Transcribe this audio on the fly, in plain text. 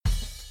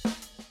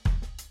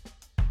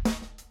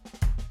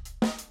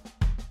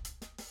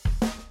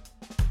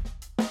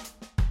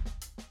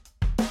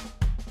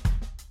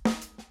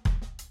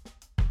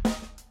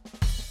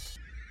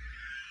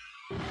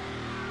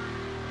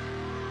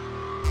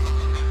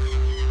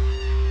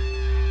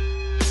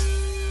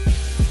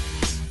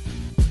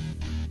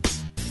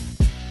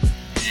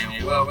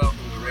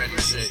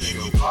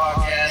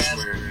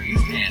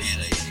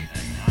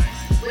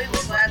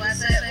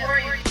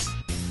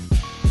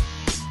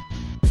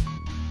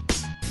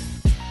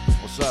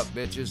What's up,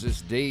 bitches?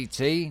 It's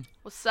DT.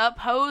 What's up,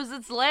 hoes?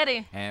 It's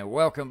Letty. And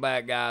welcome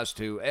back, guys,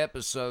 to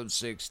episode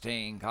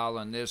 16,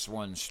 calling this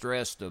one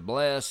Stressed to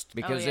Blessed,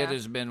 because it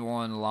has been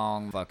one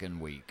long fucking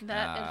week.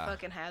 That it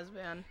fucking has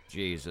been.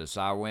 Jesus,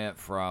 I went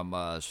from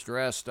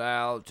stressed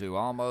out to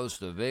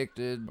almost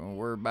evicted.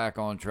 We're back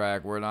on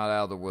track. We're not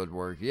out of the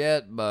woodwork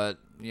yet, but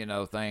you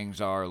know, things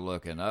are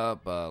looking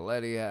up.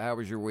 Letty, how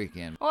was your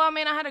weekend? Well, I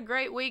mean, I had a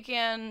great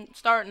weekend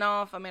starting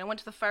off. I mean, I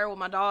went to the fair with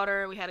my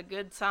daughter. We had a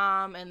good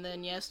time. And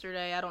then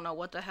yesterday, I don't know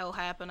what the hell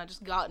happened. I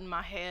just got in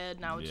my head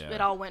and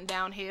it all went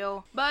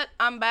downhill. But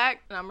I'm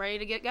back and I'm ready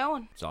to get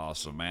going. It's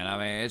awesome, man. I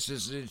mean,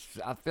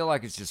 I feel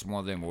like it's just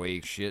one of them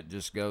weeks. Shit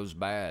just goes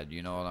bad.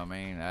 You know what I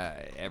mean?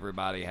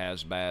 Everybody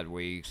has bad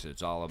weeks.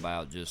 It's all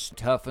about just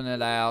toughing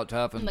it out,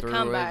 toughing through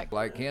comeback. it.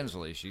 Like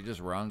Kinsley, she just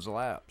runs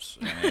laps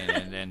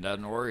and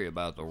doesn't worry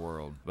about the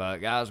world. But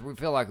guys, we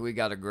feel like we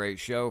got a great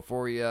show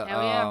for you.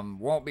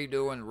 Won't be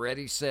doing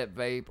Ready, Set,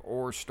 Vape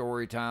or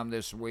Story Time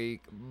this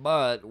week,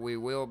 but we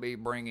will be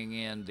bringing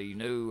in the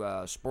new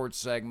sports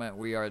segment.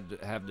 We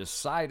have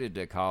decided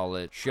to call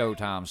it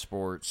Showtime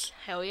Sports.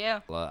 Hell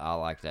yeah. I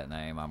like that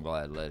name. I'm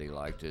glad Letty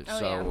liked it.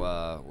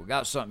 We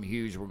got something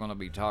huge we're going to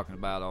be talking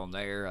about on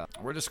there.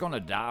 We're just going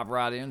to dive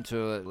right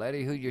into it.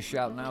 Letty, who you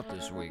shouting out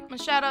this week? My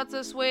shout outs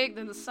this week,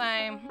 they're the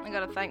same. I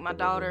gotta thank my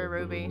daughter,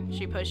 Ruby.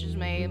 She pushes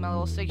me, my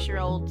little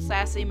 6-year-old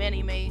sassy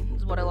mini-me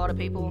is what a lot of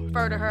people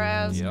refer to her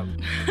as. Yep.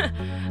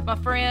 My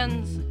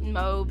friends,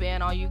 Mo,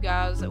 Ben, all you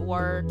guys at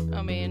work,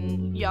 I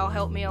mean, y'all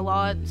helped me a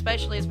lot,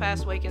 especially this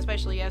past week,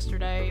 especially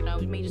yesterday. You know,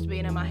 me just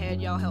being in my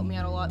head, y'all helped me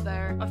out a lot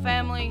there. My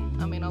family,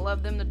 I mean, I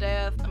love them to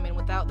death. I mean,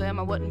 without them,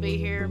 I wouldn't be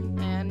here.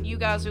 And you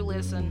guys who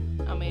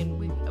listen, I mean,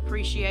 we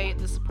appreciate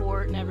the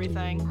support and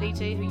everything.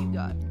 DT, who you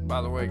got?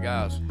 By the way,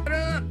 guys. What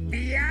up,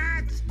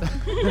 biatch? I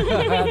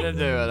had to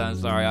do it. I'm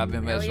sorry. I've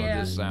been messing with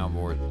this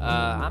soundboard.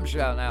 I'm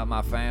shouting out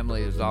my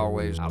family as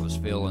always. I was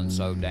feeling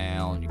so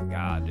down.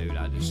 God, dude,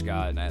 I just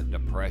got in that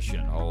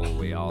depression hole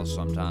we all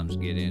sometimes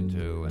get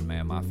into. And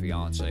man, my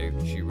fiance,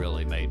 she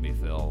really made me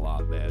feel a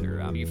lot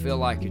better. I mean, you feel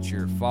like it's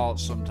your fault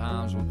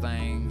sometimes with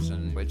things,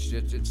 and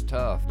it's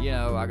tough. You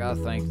know, I gotta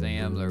thank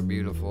them. They're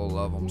beautiful.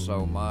 Love them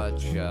so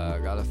much.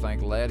 Gotta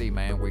thank Letty,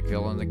 man. We're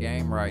killing the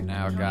game right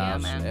now,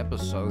 guys. Yeah,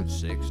 Episode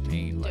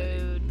 16, Letty.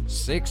 Dude.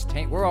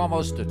 16. We're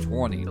almost to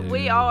 20, dude.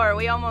 We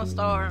almost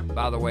are.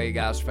 By the way,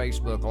 guys,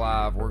 Facebook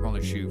Live, we're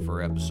going to shoot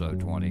for episode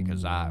 20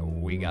 because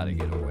we got to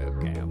get a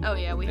webcam. Oh,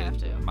 yeah, we have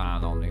to.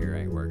 Mine on here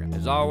ain't working.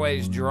 As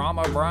always,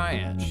 Drama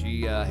Bryant.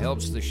 She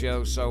helps the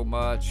show so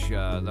much.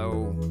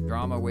 Though,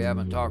 Drama, we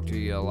haven't talked to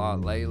you a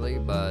lot lately,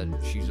 but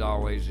she's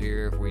always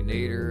here if we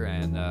need her.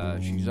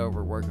 And she's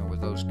over working with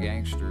those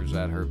gangsters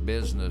at her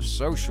business,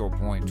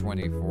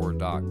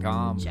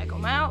 socialpoint24.com. Check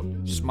them out.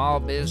 Small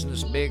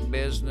business, big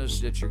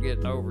business that you're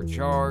getting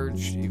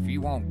overcharged. If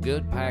you want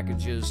good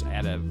packages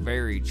at a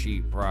very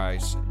cheap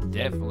price,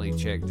 definitely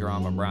check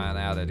Drama Bryant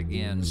out at,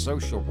 again,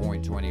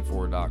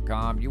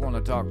 socialpoint24.com. You want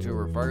to talk to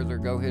her further,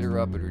 go hit her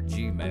up at her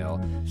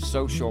Gmail,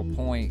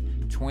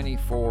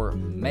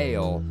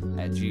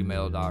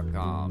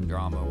 socialpoint24mail@gmail.com.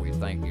 Drama, we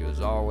thank you as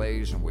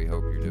always, and we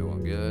hope you're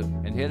doing good.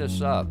 And hit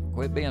us up.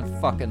 Quit being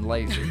fucking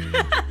lazy.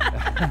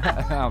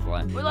 I'm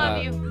playing. We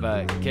love you.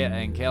 But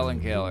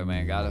Kellen Keller,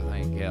 man, gotta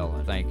thank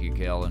Kellen. Thank you,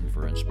 Kellen,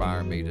 for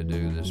inspiring me to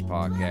do this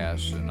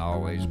podcast and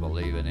always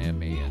believing in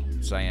me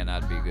and saying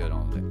I'd be good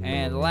on it.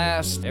 And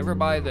last,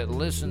 everybody that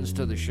listens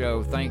to the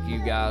show, thank you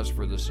guys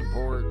for the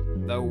support.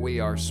 Though we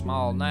are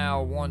small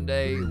now, one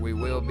day we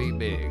will be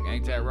big.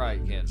 Ain't that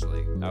right,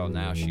 Kinsley? Oh,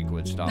 now she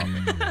quit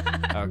stalking.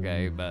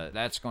 Okay, but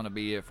that's going to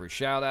be it for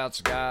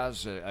shout-outs,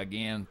 guys.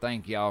 Again,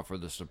 thank y'all for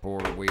the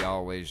support. We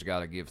always got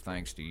to give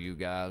thanks to you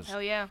guys.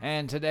 Hell yeah.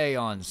 And today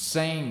on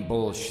Same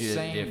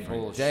Bullshit,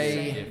 Different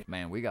Day,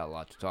 man, we got a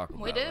lot to talk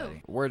about. We do.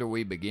 Letty. Where do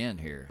we begin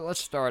here?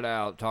 Let's start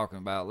out talking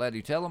about,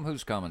 Letty, tell them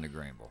who's coming to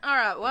Greenville. All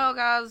right, well,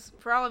 guys,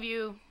 for all of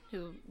you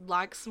who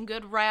like some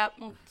good rap,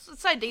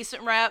 let's say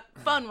decent rap,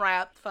 fun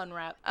rap.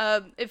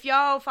 If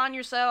y'all find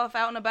yourself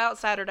out and about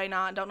Saturday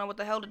night, don't know what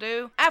the hell to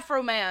do,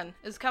 Afroman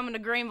is coming to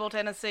Greenville,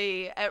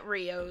 Tennessee at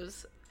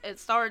Rio's. It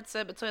starts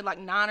at between like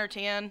 9 or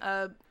 10.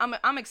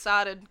 I'm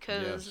excited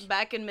because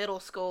back in middle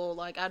school,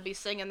 like I'd be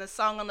singing this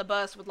song on the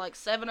bus with like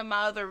 7 of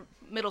my other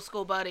middle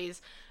school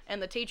buddies,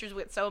 and the teachers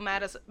would get so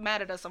mad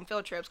at us on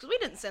field trips because we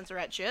didn't censor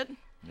that shit.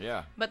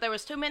 Yeah. But there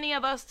was too many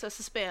of us to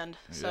suspend,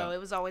 so it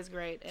was always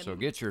great. And so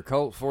get your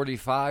Colt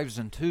 45s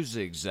and 2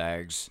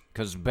 zigzags,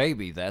 because,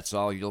 baby, that's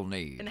all you'll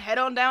need. And head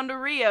on down to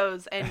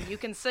Rio's, and you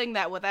can sing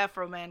that with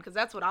Afroman, because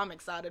that's what I'm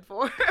excited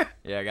for.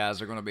 Yeah, guys,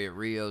 they're going to be at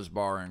Rio's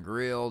Bar and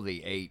Grill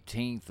the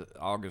 18th,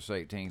 August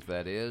 18th,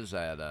 that is,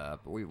 at,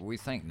 we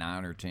think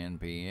 9 or 10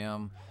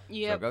 p.m.,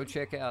 Yep. So go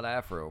check out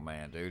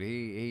Afroman, dude.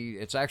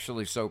 It's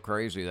actually so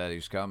crazy that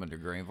he's coming to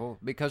Greenville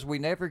because we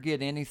never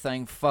get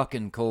anything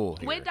fucking cool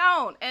here. We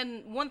don't.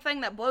 And one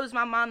thing that blows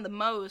my mind the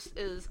most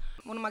is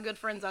One of my good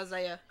friends,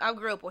 Isaiah, I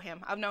grew up with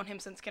him. I've known him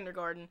since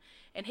kindergarten.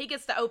 And he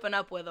gets to open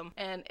up with them.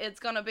 And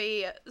it's going to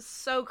be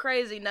so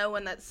crazy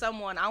knowing that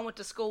someone I went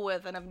to school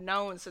with and have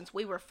known since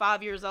we were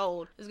 5 years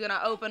old is going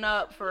to open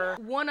up for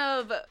one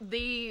of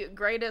the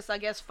greatest, I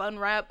guess, fun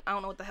rap. I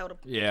don't know what the hell to...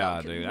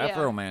 Yeah, dude.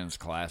 Afro Man's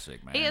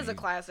classic, man. He is a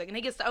classic. And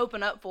he gets to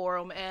open up for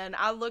him. And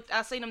I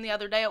seen him the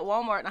other day at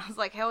Walmart. And I was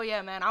like, hell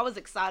yeah, man. I was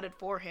excited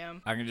for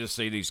him. I can just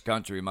see these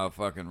country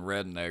motherfucking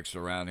rednecks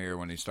around here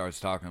when he starts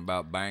talking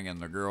about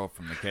banging the girl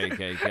from the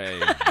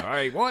KKK. All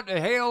right, what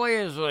the hell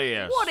is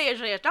this? What is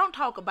this? Don't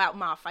talk about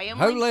my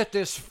family. Who let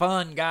this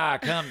fun guy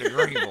come to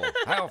Greenville?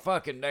 How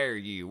fucking dare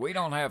you? We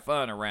don't have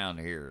fun around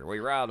here. We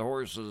ride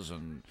horses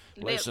and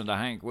listen to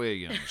Hank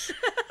Williams.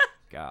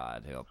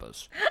 God help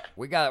us.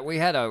 We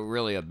had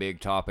a big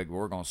topic.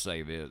 We're gonna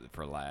save it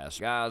for last,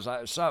 guys.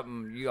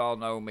 Something you all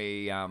know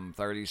me. I'm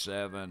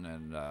 37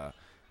 and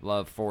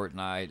love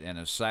Fortnite, and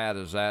as sad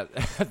as that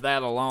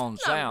alone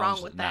sounds. Nothing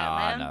wrong with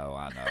that, man.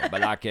 I know.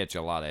 But I catch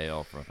a lot of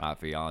hell from my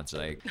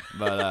fiance.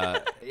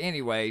 But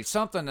anyway,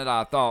 something that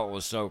I thought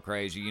was so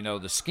crazy. You know,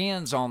 the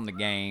skins on the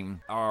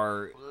game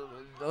are.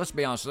 Let's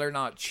be honest, they're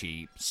not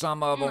cheap.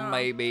 Some of them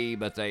may be,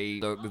 but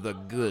the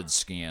good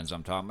skins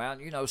I'm talking about.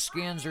 You know,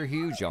 skins are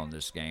huge on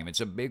this game. It's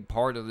a big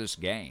part of this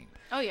game.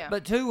 Oh, yeah.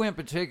 But two in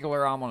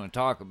particular I want to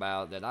talk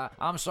about that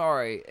I'm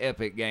sorry,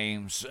 Epic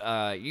Games,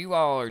 you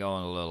all are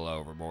going a little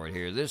overboard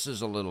here. This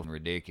is a little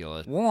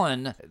ridiculous.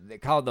 One,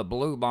 called the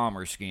Blue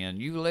Bomber skin.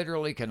 You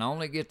literally can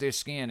only get this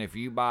skin if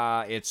you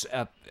buy, it's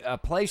a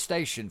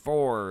PlayStation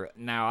 4.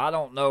 Now, I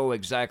don't know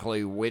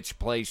exactly which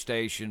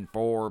PlayStation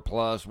 4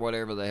 Plus,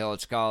 whatever the hell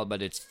it's called,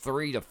 but it's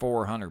 $300 to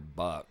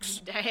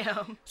 $400.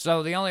 Damn.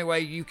 So the only way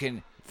you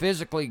can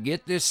physically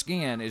get this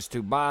skin is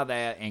to buy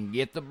that and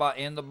get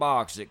in the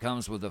box that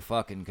comes with the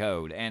fucking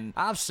code. And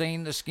I've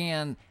seen the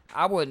skin.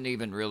 I wouldn't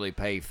even really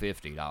pay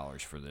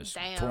 $50 for this.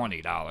 Damn.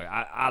 $20.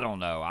 I don't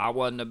know. I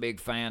wasn't a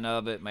big fan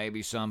of it.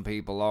 Maybe some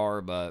people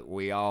are, but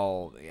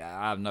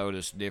I've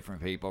noticed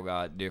different people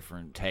got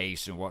different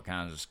tastes and what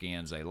kinds of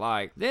skins they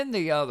like. Then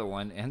the other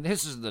one, and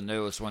this is the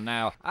newest one.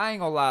 Now, I ain't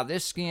gonna lie,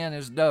 this skin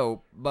is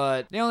dope,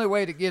 but the only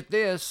way to get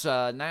this,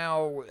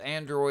 now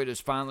Android is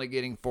finally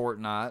getting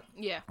Fortnite.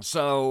 Yeah.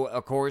 So,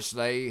 of course,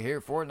 they hear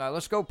Fortnite.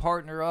 Let's go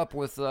partner up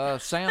with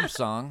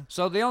Samsung.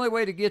 So the only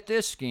way to get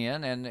this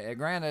skin, and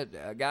granted,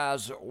 guys,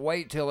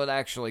 wait till it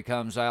actually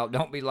comes out.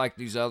 Don't be like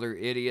these other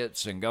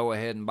idiots and go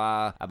ahead and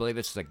buy, I believe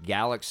it's the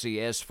Galaxy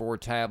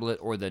S4 tablet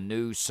or the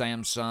new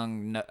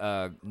Samsung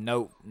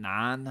Note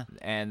 9.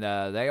 And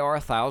they are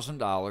 $1,000,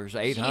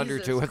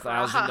 $800 to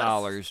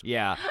 $1,000.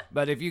 Yeah,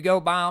 but if you go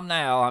buy them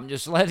now, I'm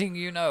just letting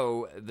you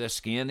know the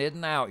skin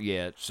isn't out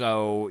yet.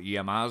 So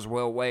you might as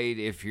well wait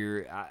if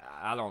you're...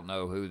 I don't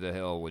know who the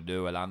hell would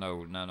do it. I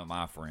know none of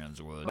my friends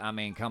would. I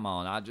mean, come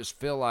on. I just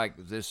feel like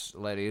this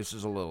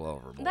is a little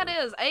overboard. That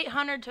is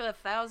 $800 to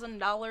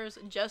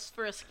 $1,000 just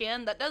for a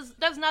skin. That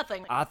does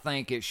nothing. I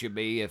think it should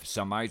be if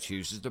somebody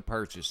chooses to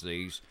purchase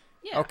these.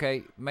 Yeah.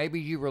 Okay, maybe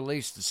you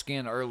release the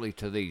skin early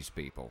to these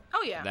people.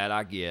 Oh, yeah. That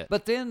I get.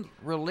 But then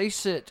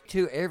release it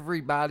to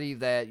everybody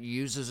that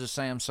uses a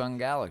Samsung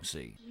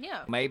Galaxy.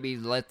 Yeah. Maybe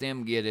let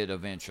them get it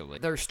eventually.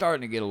 They're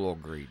starting to get a little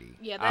greedy.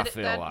 Yeah,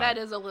 that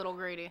is a little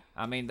greedy.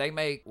 I mean, they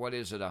make, what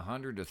is it,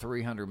 $100 to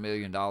 $300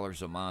 million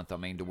a month. I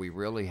mean, do we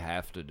really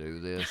have to do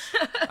this?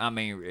 I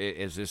mean,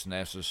 is this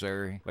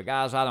necessary? But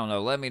guys, I don't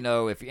know. Let me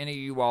know if any of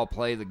you all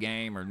play the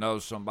game or know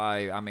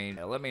somebody. I mean,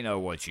 let me know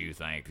what you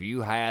think. If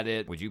you had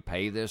it, would you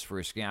pay this for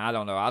a skin? I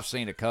don't know. I've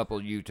seen a couple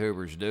of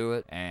YouTubers do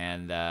it,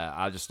 and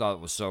I just thought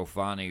it was so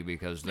funny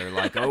because they're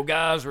like, oh,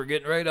 guys, we're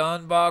getting ready to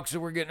unbox it.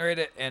 We're getting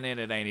ready to, and then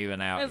it ain't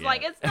even out It's yet.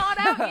 like, it's not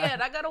out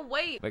yet. I gotta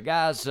wait. But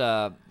guys,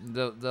 the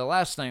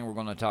last thing we're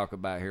going to talk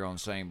about here on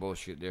Same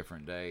Bullshit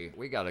Different Day,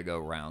 we got to go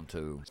round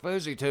two.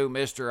 Fousey 2,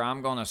 Mr.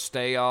 I'm going to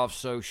stay off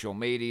social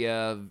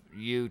media,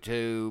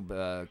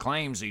 YouTube,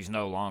 claims he's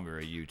no longer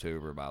a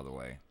YouTuber, by the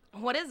way.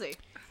 What is he?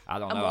 I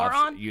don't A know.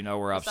 moron? You know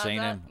where I've Besides seen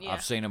that? him? Yeah.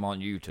 I've seen him on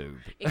YouTube.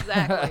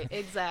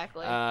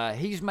 Exactly.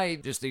 He's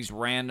made just these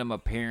random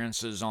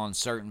appearances on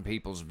certain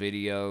people's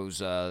videos.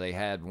 They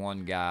had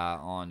one guy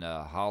on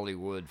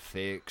Hollywood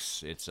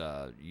Fix. It's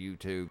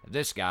YouTube.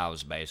 This guy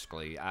was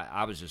basically,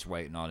 I was just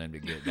waiting on him to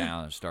get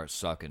down and start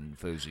sucking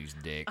Fousey's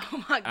dick.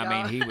 Oh my God.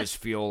 I mean, he was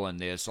fueling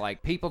this.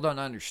 Like, people don't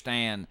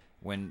understand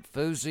when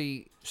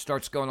Fousey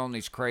starts going on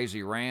these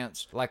crazy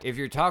rants. Like, if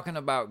you're talking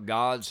about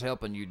God's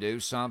helping you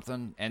do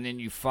something, and then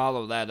you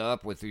follow that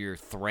up with you're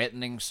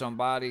threatening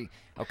somebody,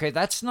 okay,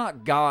 that's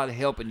not God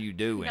helping you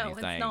do No,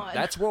 anything. it's not.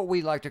 That's what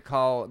we like to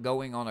call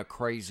going on a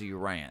crazy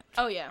rant.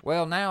 Oh, yeah.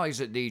 Well, now he's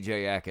at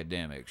DJ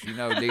Academics. You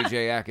know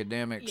DJ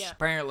Academics? Yeah.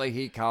 Apparently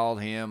he called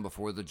him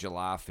before the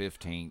July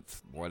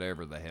 15th,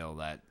 whatever the hell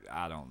that,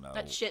 I don't know.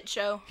 That shit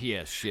show.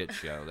 Yes, shit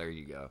show. There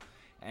you go.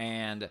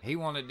 And he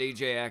wanted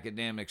DJ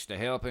Academics to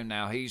help him.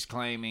 Now he's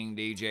claiming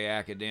DJ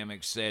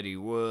Academics said he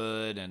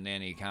would, and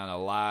then he kind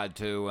of lied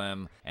to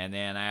him. And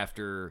then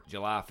after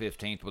July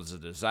 15th was a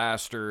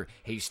disaster,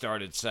 he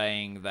started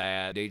saying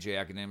that DJ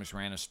Academics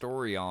ran a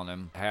story on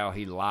him, how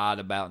he lied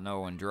about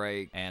knowing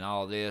Drake and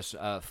all this.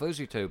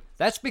 FouseyTube,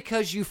 that's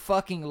because you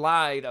fucking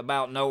lied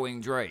about knowing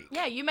Drake.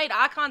 Yeah, you made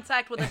eye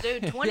contact with a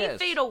dude 20 Yes.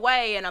 feet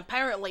away, and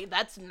apparently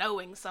that's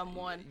knowing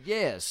someone.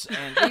 Yes,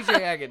 and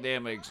DJ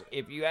Academics,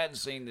 if you hadn't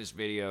seen this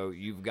video,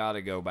 you've got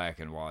to go back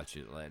and watch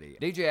it, lady.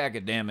 DJ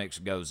Academics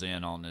goes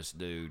in on this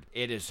dude.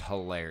 It is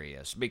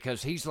hilarious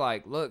because he's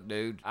like, look,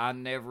 dude, I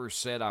never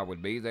said I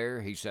would be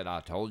there. He said,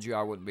 I told you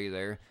I wouldn't be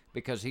there.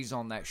 Because he's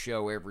on that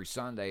show every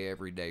Sunday,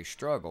 Everyday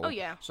Struggle. Oh,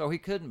 yeah. So he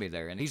couldn't be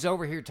there. And he's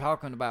over here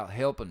talking about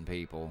helping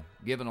people,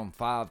 giving them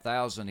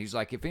 $5,000. He's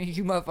like, if any of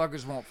you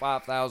motherfuckers want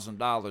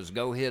 $5,000,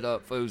 go hit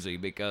up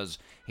Fousey because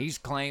he's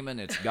claiming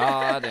it's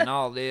God and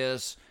all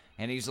this.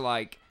 And he's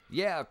like,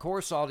 yeah, of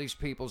course all these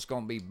people's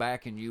going to be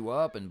backing you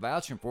up and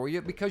vouching for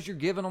you because you're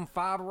giving them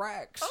 5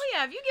 racks. Oh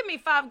yeah, if you give me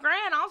 $5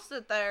 grand, I'll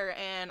sit there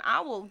and I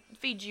will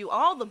feed you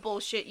all the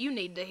bullshit you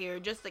need to hear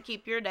just to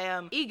keep your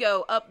damn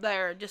ego up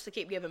there, just to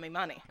keep giving me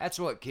money. That's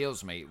what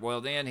kills me.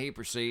 Well, then he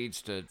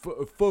proceeds to,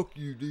 fuck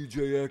you,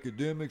 DJ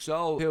Academics.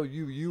 I'll tell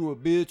you a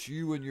bitch,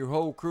 you and your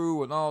whole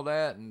crew and all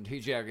that. And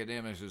DJ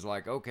Academics is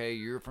like, okay,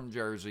 you're from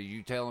Jersey.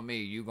 You telling me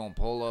you gonna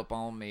pull up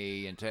on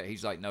me and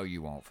he's like, no,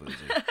 you won't,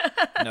 Fousey.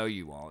 No,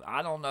 you won't.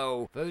 I don't know.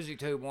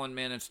 FouseyTube 1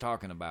 minute's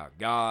talking about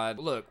God.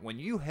 Look, when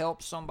you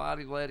help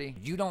somebody, Letty,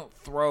 you don't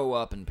throw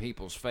up in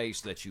people's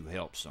face that you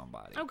help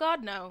somebody. Oh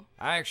God, no.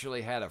 I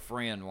actually had a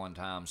friend one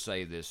time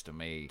say this to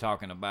me,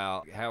 talking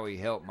about how he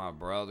helped my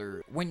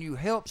brother. When you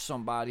help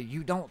somebody,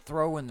 you don't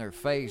throw in their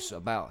face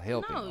about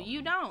helping them. No,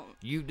 you don't.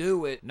 You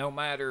do it no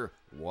matter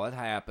what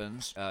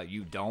happens.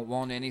 You don't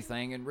want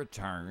anything in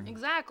return.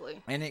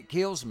 Exactly. And it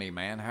kills me,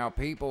 man, how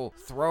people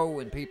throw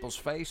in people's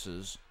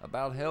faces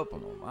about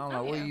helping them. I don't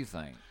know. What do you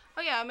think?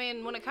 Oh yeah, I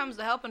mean, when it comes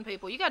to helping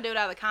people, you gotta do it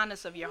out of the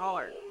kindness of your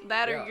heart.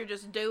 That or Yeah. you're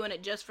just doing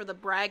it just for the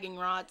bragging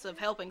rights of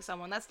helping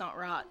someone. That's not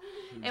right.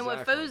 And with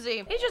Exactly.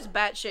 Fousey, he's just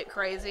batshit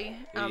crazy.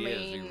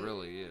 He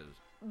really is.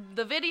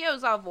 The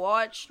videos I've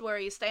watched where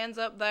he stands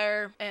up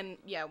there and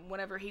yeah,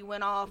 whenever he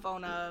went off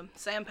on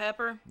Sam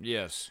Pepper,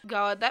 Yes.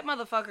 God, that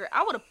motherfucker,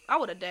 I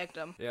would have decked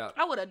him. Yeah.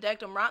 I would have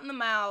decked him right in the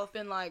mouth,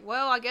 been like,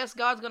 well, I guess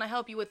God's gonna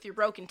help you with your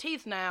broken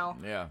teeth now.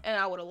 Yeah. And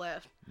I would have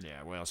left.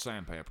 Yeah, well,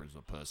 Sam Pepper's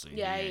a pussy.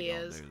 Yeah, he he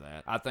ain't is. gonna do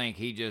that. I think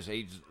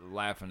he's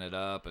laughing it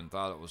up and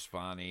thought it was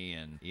funny,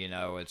 and you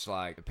know, it's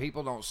like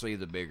people don't see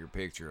the bigger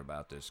picture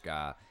about this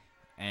guy.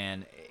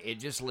 And it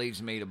just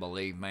leads me to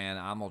believe, man,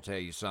 I'm going to tell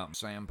you something.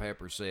 Sam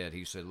Pepper said,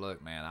 he said,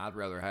 look, man, I'd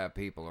rather have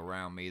people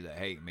around me that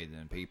hate me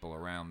than people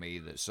around me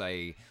that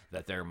say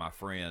that they're my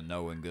friend,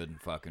 knowing good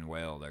and fucking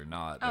well they're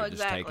not. They're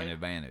just taking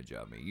advantage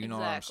of me. You know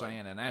what I'm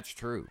saying? And that's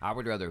true. I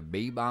would rather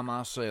be by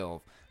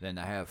myself than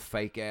to have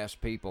fake-ass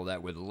people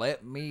that would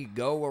let me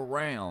go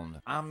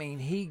around. I mean,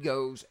 he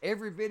goes,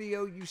 every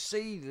video you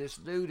see, this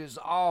dude is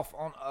off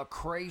on a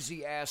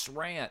crazy-ass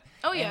rant.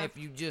 Oh, yeah. And if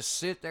you just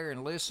sit there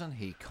and listen,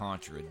 he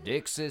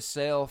contradicts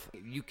himself.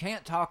 You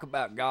can't talk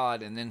about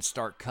God and then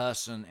start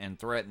cussing and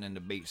threatening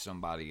to beat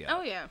somebody up.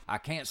 Oh, yeah. I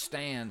can't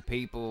stand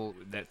people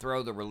that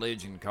throw the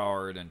religion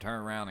card and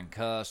turn around and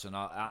cuss. And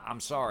I'm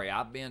sorry,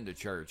 I've been to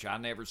church. I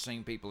never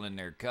seen people in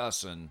there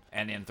cussing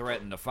and then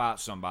threaten to fight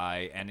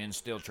somebody and then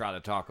still try to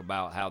talk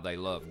about how they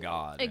love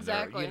God.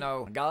 Exactly. You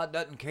know, God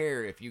doesn't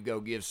care if you go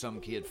give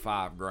some kid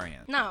 $5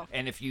 grand. No.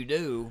 And if you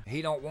do,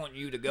 he don't want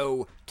you to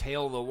go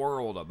tell the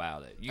world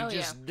about it. You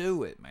just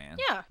do it, man.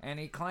 Yeah. And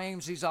he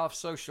claims he's off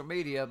social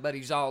media, but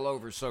he's all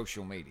over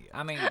social media.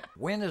 I mean,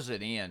 when does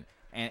it end?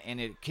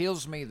 And it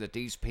kills me that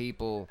these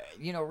people,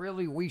 you know,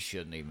 really we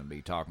shouldn't even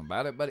be talking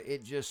about it, but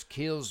it just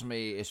kills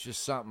me. It's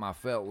just something I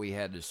felt we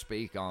had to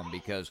speak on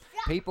because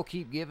people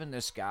keep giving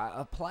this guy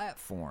a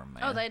platform,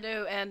 man. Oh, they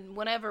do. And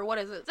whenever, what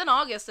is it? It's in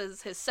August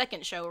is his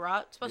second show,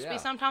 right? It's supposed to be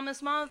sometime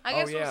this month. I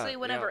guess we'll see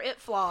whenever it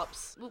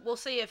flops. We'll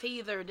see if he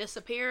either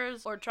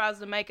disappears or tries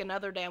to make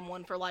another damn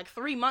one for like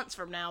 3 months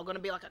from now. Going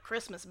to be like a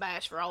Christmas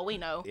bash for all we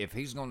know. If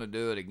he's going to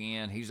do it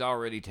again, he's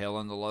already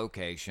telling the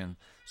location.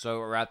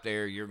 So right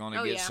there, you're going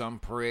to get some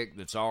prick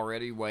that's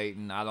already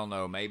waiting. I don't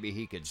know. Maybe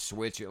he could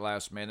switch it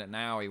last minute.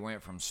 Now he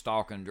went from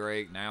stalking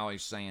Drake. Now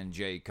he's saying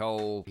J.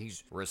 Cole.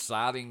 He's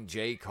reciting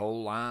J.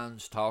 Cole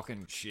lines,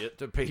 talking shit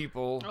to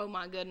people. Oh,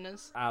 my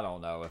goodness. I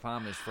don't know. If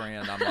I'm his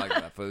friend, I'm like,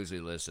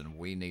 Fousey, listen,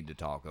 we need to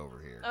talk over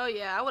here. Oh,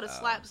 yeah. I would have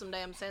slapped some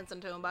damn sense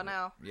into him by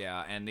now.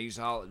 Yeah, and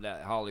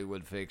that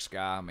Hollywood Fix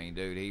guy, I mean,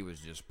 dude, he was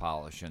just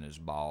polishing his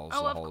balls the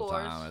whole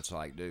time. It's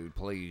like, dude,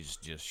 please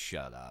just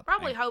shut up.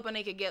 Probably hoping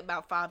he could get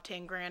about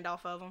 5-10 grand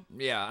off of him.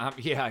 Yeah,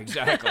 yeah,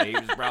 exactly. He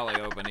was probably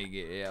hoping he'd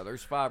get,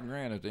 there's $5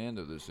 grand at the end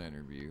of this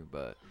interview,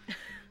 but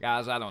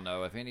Guys, I don't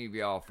know. If any of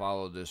y'all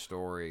followed this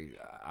story,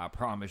 I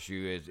promise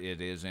you it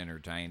is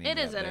entertaining. It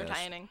is at best.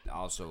 entertaining.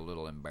 Also a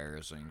little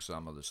embarrassing.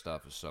 Some of the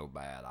stuff is so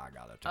bad, I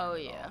gotta turn Oh,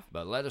 it yeah. off.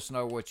 But let us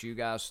know what you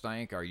guys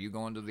think. Are you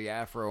going to the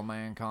Afro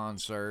Man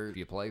concert? If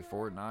you play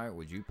Fortnite,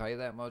 would you pay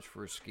that much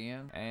for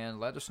skin? And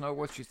let us know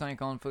what you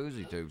think on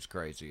FouseyTube's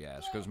crazy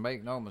ass. Because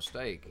make no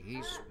mistake,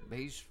 he's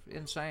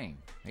insane.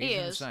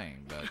 He's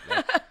insane.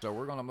 But so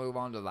we're gonna move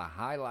on to the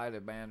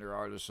highlighted band or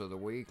artist of the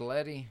week.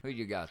 Letty, who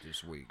you got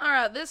this week? All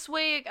right, this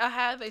week I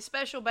have a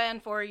special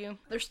band for you.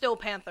 They're Steel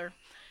Panther.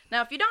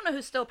 Now, if you don't know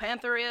who Steel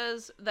Panther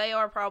is, they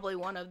are probably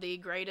one of the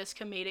greatest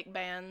comedic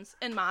bands,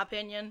 in my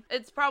opinion.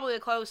 It's probably a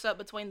close-up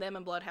between them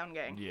and Bloodhound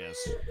Gang. Yes,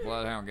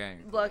 Bloodhound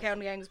Gang.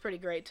 Bloodhound Gang is pretty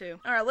great, too.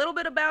 All right, a little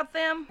bit about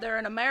them. They're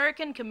an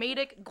American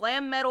comedic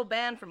glam metal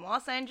band from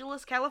Los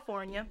Angeles,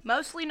 California,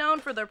 mostly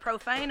known for their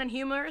profane and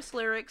humorous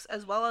lyrics,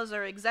 as well as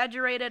their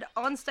exaggerated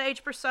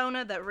onstage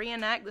persona that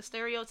reenact the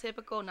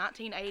stereotypical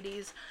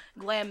 1980s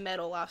glam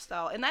metal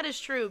lifestyle. And that is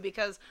true,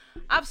 because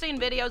I've seen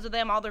videos of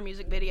them, all their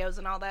music videos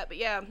and all that, but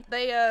yeah,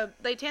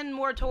 they tend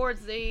more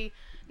towards the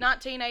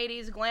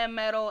 1980s glam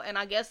metal, and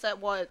I guess that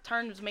what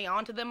turns me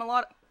on to them a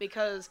lot,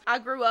 because I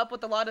grew up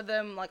with a lot of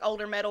them, like,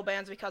 older metal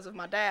bands because of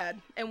my dad.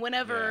 And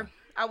whenever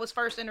I was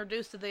first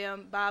introduced to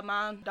them by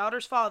my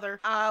daughter's father,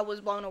 I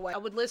was blown away. I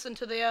would listen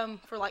to them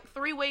for like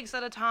 3 weeks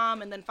at a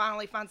time and then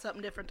finally find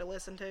something different to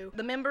listen to.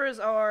 The members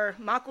are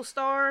Michael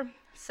Starr,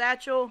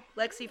 Satchel,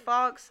 Lexi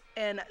Fox,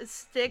 and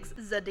Styx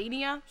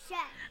Zadenia.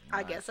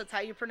 I guess that's how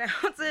you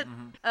pronounce it.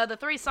 The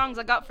 3 songs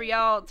I got for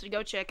y'all to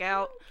go check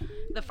out.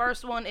 The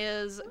first one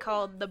is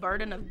called The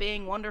Burden of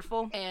Being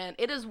Wonderful, and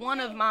it is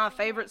one of my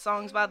favorite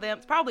songs by them.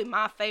 It's probably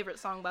my favorite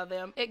song by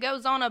them. It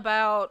goes on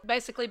about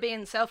basically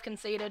being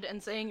self-conceited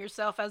and seeing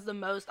yourself as the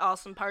most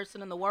awesome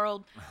person in the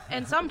world.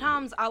 And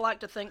sometimes I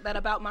like to think that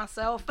about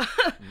myself.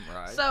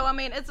 Right. So, I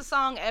mean, it's a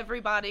song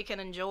everybody can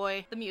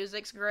enjoy. The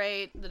music's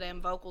great. The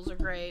damn vocals are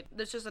great.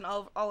 It's just an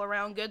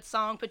all-around good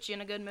song. Puts you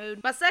in a good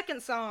mood. My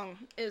second song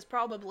is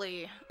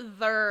probably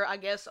their, I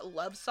guess,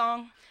 love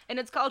song. And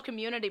it's called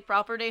Community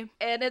Property.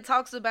 And it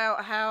talks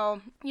about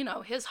how, you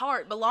know, his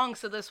heart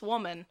belongs to this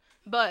woman,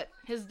 but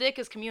his dick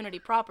is community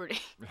property.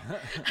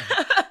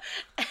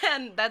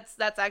 And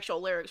that's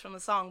actual lyrics from the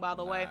song, by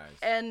the way.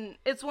 And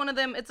it's one of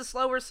them. It's a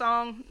slower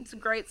song. It's a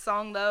great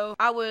song, though.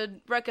 I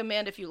would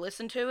recommend, if you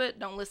listen to it,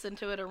 don't listen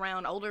to it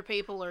around older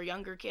people or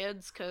younger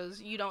kids,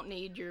 because you don't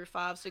need your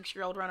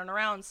 5-6-year-old running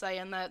around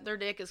saying that their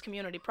dick is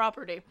community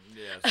property.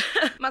 Yes.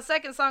 My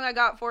second song I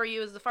got for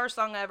you is the first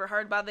song I ever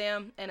heard by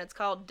them, and it's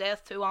called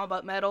Death to All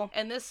But Metal.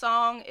 And this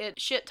song, it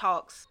shit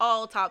talks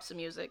all types of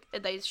music.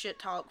 They shit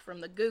talk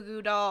from the Goo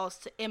Goo Dolls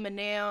to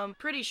Eminem.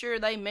 Pretty sure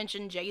they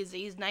mentioned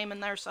Jay-Z's name in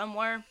there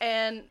somewhere.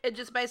 And it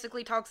just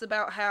basically talks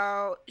about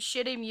how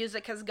shitty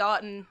music has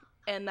gotten,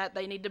 and that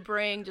they need to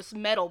bring just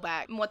metal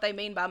back. And what they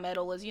mean by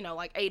metal is, you know,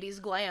 like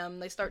 80s glam.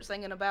 They start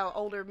singing about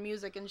older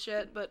music and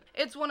shit. But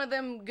it's one of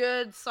them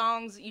good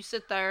songs. You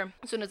sit there,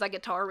 as soon as that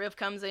guitar riff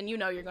comes in, you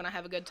know you're gonna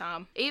have a good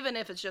time. Even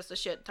if it's just a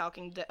shit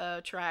talking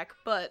track.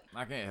 But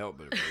I can't help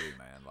but agree,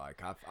 man.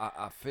 Like,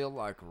 I feel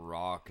like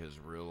rock has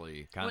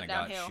really kind of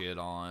got shit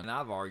on. And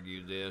I've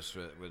argued this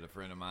with a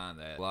friend of mine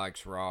that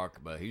likes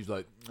rock, but he's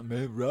like,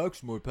 man,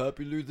 rock's more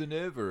popular than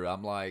ever.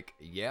 I'm like,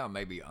 yeah,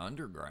 maybe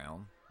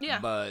underground. Yeah.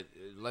 But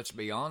let's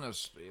be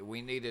honest,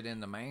 we need it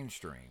in the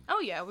mainstream. Oh,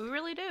 yeah, we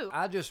really do.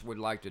 I just would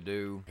like to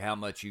do how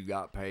much you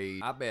got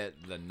paid. I bet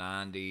the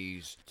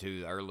 90s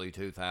to the early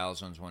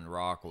 2000s, when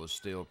rock was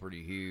still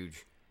pretty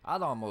huge,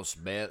 I'd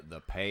almost bet the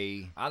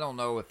pay. I don't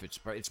know if it's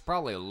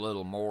probably a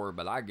little more,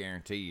 but I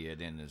guarantee you it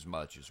isn't as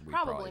much as we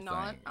probably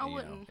not. think. I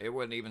wouldn't. It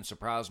wouldn't even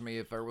surprise me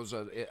if there was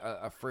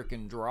a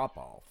freaking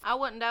drop-off. I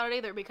wouldn't doubt it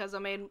either, because, I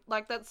mean,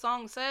 like that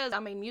song says, I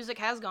mean, music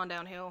has gone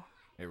downhill.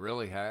 It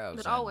really has.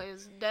 But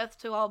always, death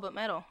to all but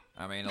metal.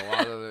 I mean,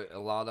 a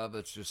lot of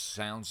it just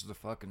sounds the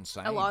fucking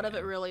same. A lot of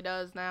it really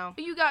does now.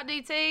 You got,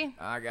 DT?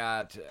 I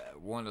got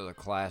one of the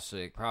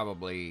classic,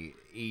 probably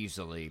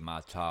easily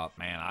my top.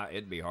 Man,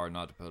 it'd be hard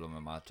not to put them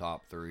in my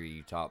top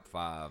 3, top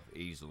 5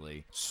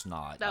 easily.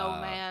 Snot. Oh,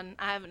 man.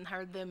 I haven't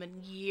heard them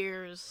in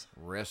years.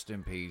 Rest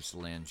in peace,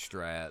 Lynn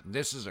Stratt.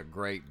 This is a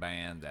great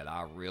band that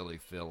I really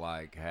feel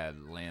like, had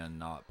Lynn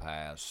not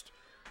passed,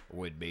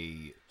 would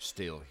be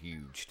still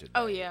huge today.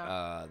 Oh,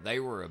 yeah.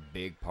 They were a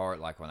big part,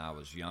 like when I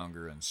was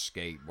younger and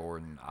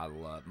skateboarding.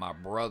 My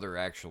brother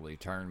actually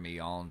turned me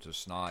on to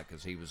Snot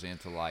because he was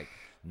into like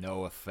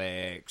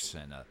NoFX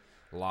and a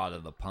lot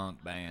of the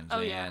punk bands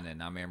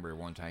and I remember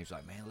one time he's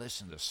like, man,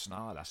 listen to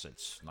Snot. I said,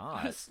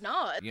 Snot?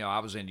 Snot? You know, I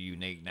was into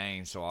Unique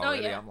Names, so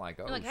already I'm like,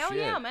 oh, like, shit. hell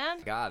yeah, man.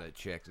 Gotta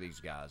check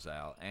these guys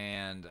out.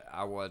 And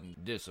I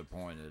wasn't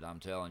disappointed, I'm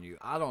telling you.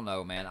 I don't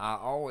know, man. I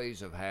always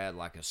have had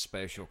like a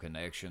special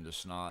connection to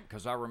Snot,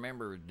 because I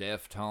remember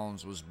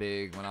Deftones was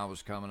big when I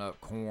was coming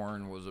up.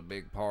 Korn was a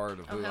big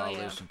part of who I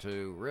listened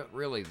to.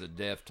 Really, the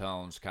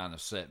Deftones kind of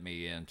set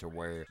me into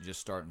where just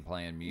starting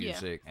playing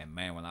music. And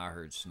man, when I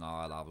heard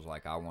Snot, I was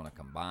like, I want to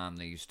combine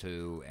these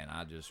two, and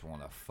I just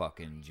want to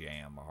fucking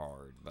jam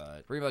hard.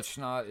 But pretty much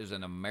Snot is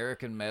an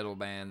American metal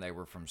band. They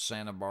were from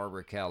Santa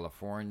Barbara,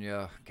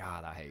 California.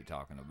 God, I hate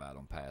talking about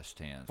them past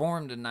tense.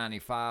 Formed in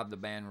 95, the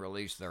band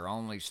released their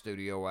only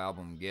studio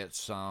album, Get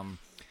Some,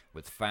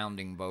 with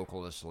founding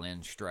vocalist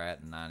Lynn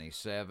Stratt in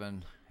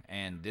 97,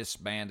 and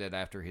disbanded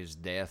after his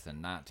death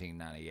in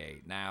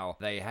 1998. Now,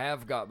 they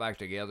have got back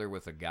together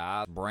with a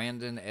guy,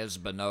 Brandon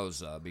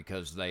Espinoza,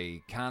 because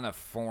they kind of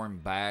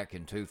formed back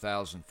in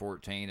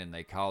 2014, and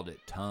they called it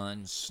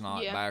Tons,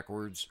 Snot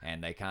backwards,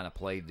 and they kind of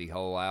played the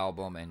whole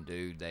album, and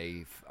dude,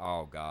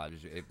 oh God,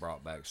 it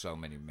brought back so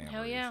many memories.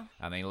 Hell yeah.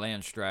 I mean,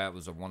 Lynn Stratt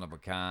was a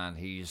one-of-a-kind.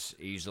 He's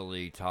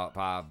easily top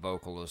 5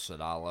 vocalists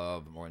that I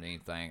love more than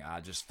anything.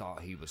 I just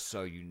thought he was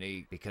so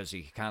unique because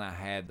he kind of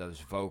had those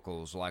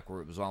vocals like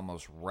where it was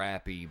almost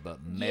rappy,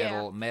 but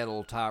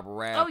metal type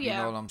rap. Oh, yeah.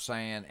 You know what I'm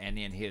saying? And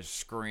then his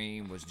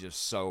scream was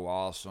just so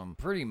awesome.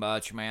 Pretty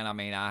much, man. I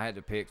mean, I had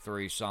to pick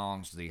 3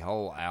 songs. The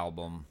whole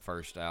album,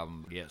 first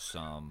album, Get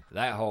Some.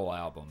 That whole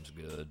album's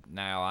good.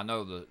 Now, I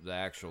know the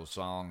actual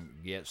song,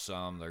 Get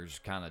Some, there's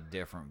kind of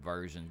different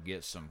versions.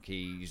 Get Some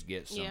Keys,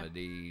 Get Some of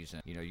These.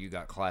 And, you know, you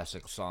got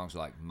classic songs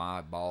like My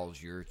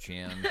Balls, Your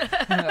Chin.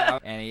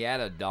 And he had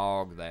a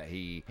dog that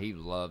he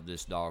loved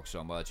this dog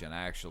so much. And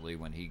actually,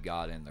 when he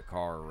got in the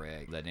car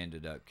wreck that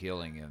ended up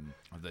killing him,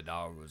 the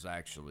dog was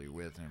actually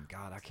with him.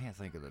 God, I can't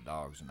think of the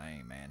dog's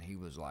name, man. He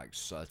was like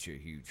such a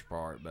huge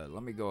part. But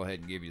let me go ahead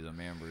and give you the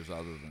members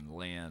other than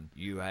Lynn.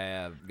 You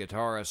have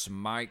guitarist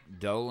Mike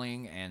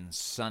Doling and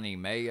Sonny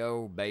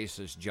Mayo,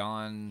 bassist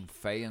John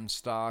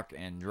Feigenstock,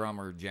 and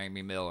drummer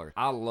Jamie Miller.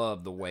 I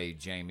love the way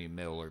Jamie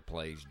Miller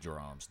plays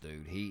drums,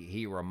 dude.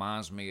 He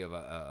reminds me of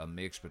a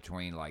mix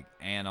between like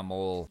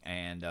Animal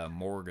and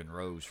Morgan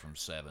Rose from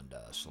Seven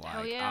Dust.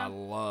 Like, I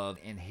love,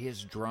 and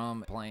his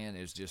drum playing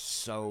is just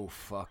so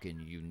fucking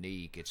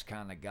unique. It's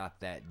kind of got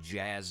that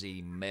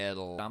jazzy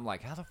metal. I'm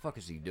like, how the fuck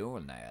is he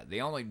doing that?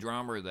 The only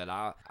drummer that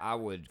I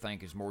would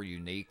think is more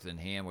unique than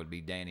him would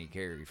be Danny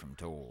Carey from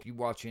Tool. If you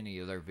watch any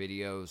of their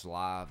videos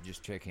live,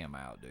 just check him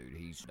out, dude.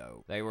 He's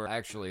dope. They were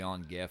actually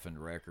on Geffen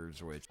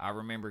Records, which I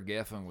remember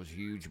Geffen was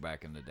huge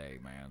back in the day,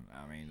 man.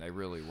 I mean, they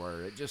really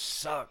were. It just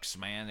sucks,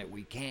 man, that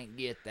we can't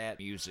get that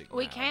music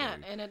We now,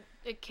 can't, dude. and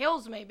it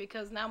kills me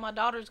because now my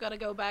daughter's got to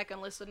go back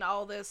and listen to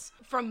all this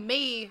from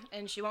me,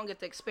 and she won't get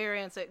to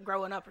experience it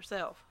growing up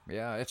herself.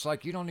 Yeah, it's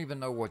like you don't even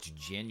know what's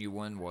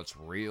genuine, what's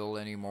real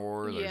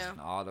anymore. There's an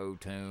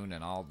auto-tune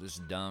and all this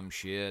dumb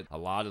shit. A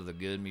lot of the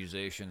good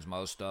musicians,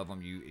 most of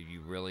them,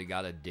 you really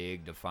got to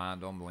dig to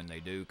find them. When they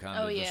do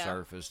come to the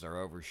surface,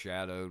 they're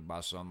overshadowed by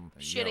some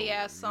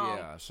shitty-ass song.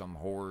 Yeah, some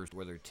whores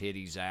with their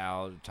titties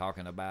out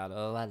talking about,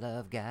 oh, I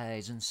love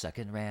guys and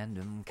sucking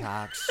random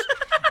cocks.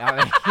 I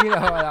mean, you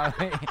know what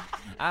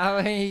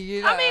I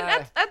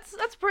mean?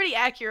 That's pretty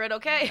accurate,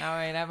 okay?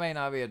 I mean, that may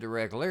not be a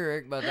direct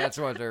lyric, but that's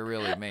what they're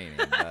really meaning.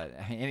 But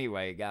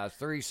anyway, guys,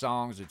 3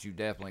 songs that you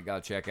definitely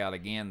got to check out.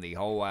 Again, the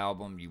whole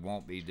album. You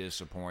won't be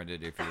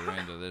disappointed if you're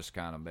into this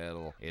kind of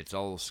metal. It's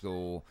old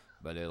school,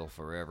 but it'll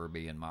forever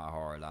be in my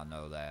heart. I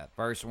know that.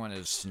 First one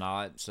is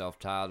Snot,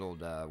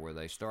 self-titled, where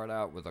they start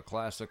out with a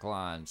classic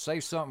line. Say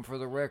something for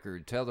the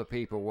record. Tell the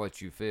people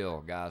what you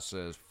feel. Guy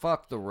says,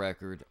 fuck the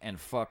record and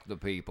fuck the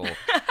people.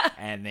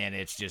 And then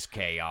it's just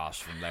chaos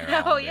from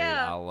there on, dude.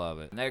 I love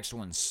it. Next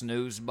one,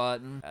 Snooze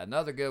Button.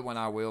 Another good one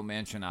I will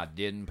mention I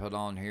didn't put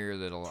on here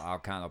that I'll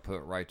kind of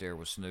put right there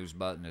with Snooze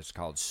Button. It's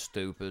called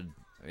Stupid.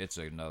 It's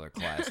another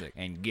classic.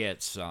 And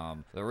Get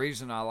Some. The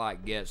reason I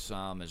like Get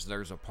Some is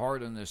there's a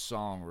part in this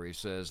song where he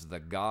says,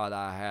 the God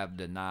I have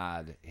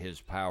denied,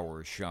 his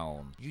power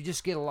shown. You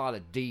just get a lot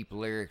of deep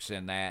lyrics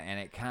in that, and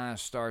it kind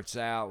of starts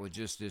out with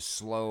just this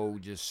slow,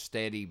 just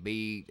steady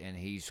beat, and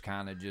he's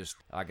kind of just,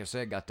 like I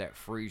said, got that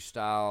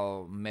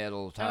freestyle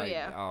metal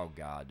type. Oh,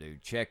 God,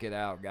 dude. Check it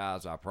out,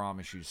 guys. I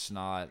promise you,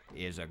 Snot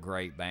is a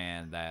great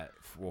band that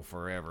will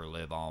forever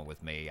live on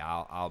with me.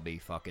 I'll be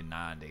fucking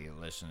 90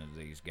 listening to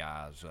these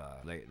guys.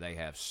 They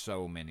have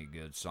so many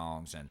good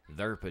songs, and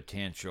their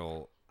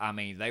potential, I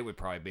mean, they would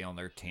probably be on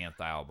their 10th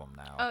album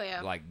now. Oh,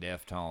 yeah. Like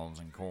Deftones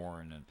and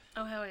Korn. And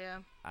oh, hell yeah.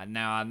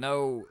 now, I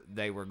know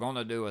they were going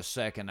to do a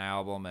second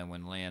album, and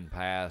when Lynn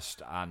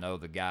passed, I know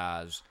the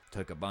guys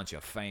took a bunch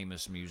of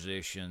famous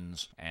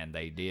musicians, and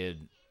they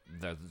did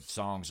the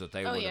songs that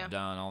they would have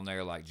done on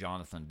there, like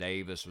Jonathan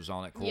Davis was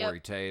on it, Corey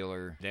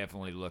Taylor.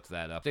 Definitely look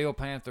that up. Steel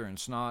Panther and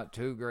Snot,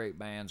 2 great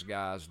bands,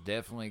 guys.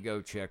 Definitely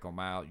go check them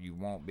out. You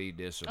won't be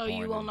disappointed.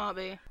 Oh, you will not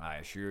be. I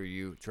assure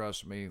you.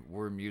 Trust me,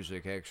 we're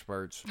music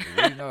experts.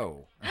 We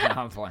know.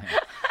 I'm playing.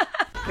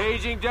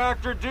 Paging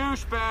Dr.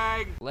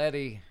 Douchebag.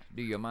 Letty,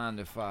 do you mind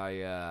if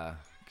I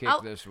kick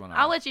this one off?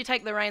 I'll let you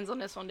take the reins on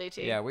this one,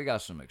 DT. Yeah, we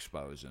got some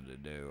exposing to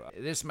do.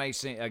 This may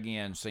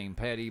seem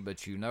petty,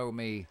 but you know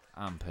me,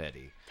 I'm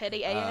petty.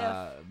 Petty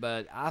AF.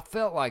 But I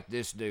felt like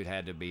this dude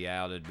had to be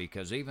outed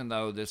because even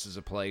though this is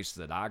a place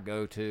that I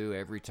go to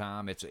every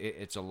time,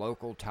 it's a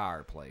local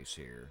tire place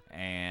here.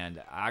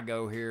 And I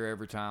go here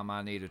every time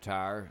I need a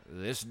tire.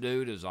 This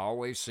dude has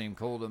always seemed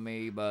cool to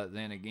me, but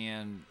then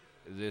again,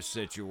 this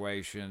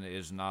situation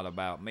is not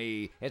about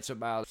me. It's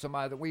about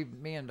somebody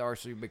that me and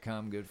Darcy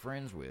become good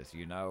friends with,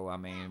 you know? I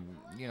mean,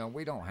 you know,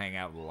 we don't hang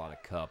out with a lot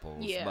of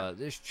couples, but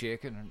this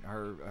chick and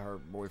her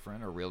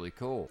boyfriend are really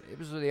cool. It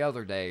was the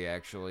other day,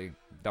 actually.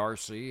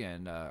 Darcy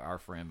and our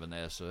friend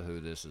Vanessa,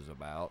 who this is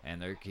about,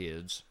 and her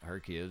kids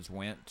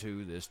went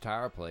to this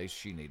tire place.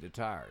 She needed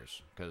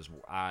tires because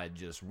I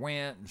just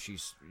went, and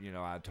she's, you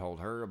know, I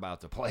told her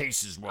about the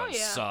place is what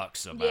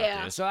sucks about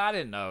this. So I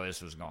didn't know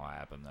this was gonna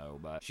happen though.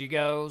 But she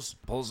goes,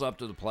 pulls up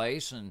to the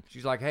place, and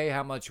she's like, "Hey,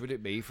 how much would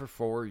it be for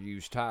 4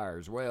 used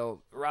tires?"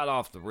 Well, right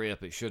off the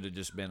rip, it should have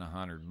just been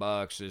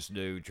 $100. This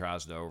dude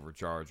tries to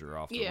overcharge her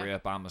off the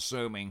rip. I'm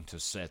assuming to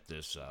set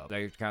this up.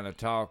 They're kind of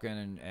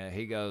talking, and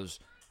he goes,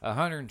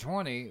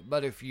 120,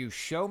 but if you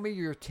show me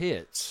your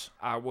tits,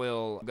 I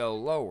will go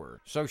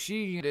lower. So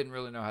she didn't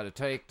really know how to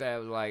take that.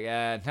 Was like,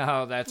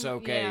 no, that's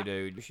okay,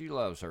 dude. She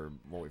loves her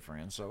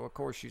boyfriend, so of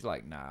course she's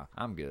like, nah,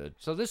 I'm good.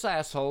 So this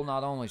asshole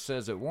not only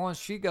says it once,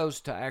 she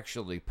goes to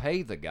actually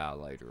pay the guy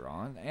later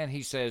on, and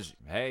he says,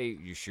 hey,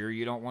 you sure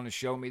you don't want to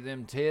show me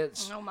them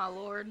tits? Oh, my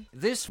Lord.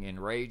 This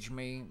enraged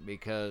me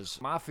because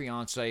my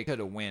fiance could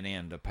have went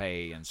in to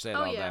pay and said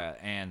all that,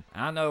 and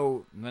I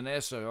know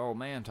Vanessa, old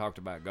man, talked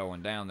about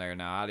going down there.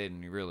 Now, I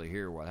didn't really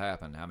hear what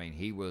happened. I mean,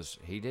 he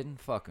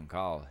didn't fucking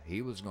call.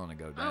 He was going to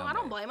go down I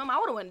don't blame him. I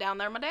would have went down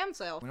there my damn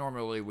self.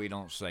 Normally, we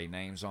don't say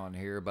names on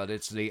here, but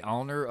it's the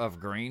owner of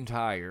Green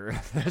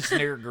Tire that's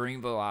near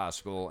Greenville High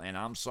School, and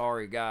I'm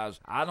sorry, guys.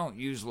 I don't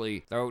usually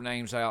throw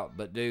names out,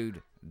 but,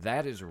 dude,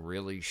 that is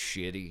really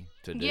shitty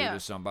to do to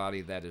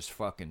somebody. That is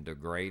fucking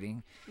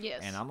degrading.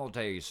 Yes. And I'm going to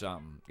tell you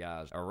something,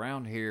 guys.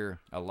 Around here,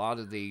 a lot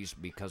of these,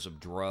 because of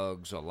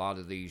drugs, a lot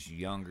of these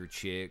younger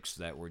chicks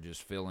that were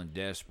just feeling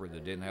desperate,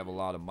 that didn't have a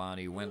lot of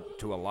money, went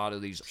to a lot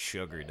of these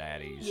sugar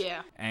daddies.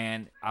 Yeah.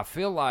 And I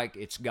feel like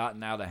it's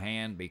gotten out of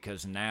hand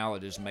because now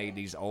it has made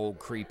these old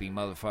creepy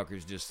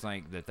motherfuckers just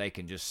think that they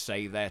can just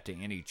say that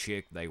to any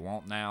chick they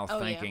want now,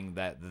 thinking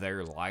that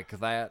they're like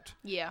that.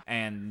 Yeah.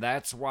 And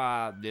that's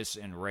why this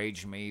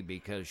enraged me,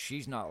 because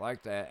she's not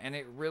like that. And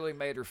it really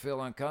made her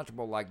feel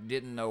uncomfortable, like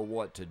didn't know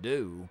what to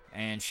do.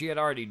 And she had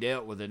already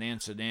dealt with an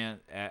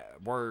incident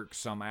at work,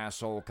 some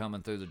asshole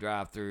coming through the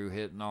drive-thru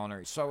hitting on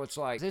her. So it's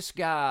like, this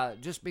guy,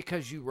 just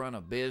because you run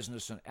a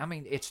business, and I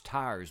mean, it's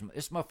tires.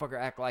 This motherfucker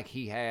act like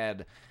he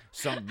had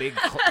some big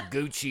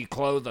Gucci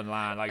clothing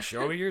line, like,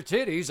 show me your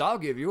titties, I'll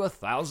give you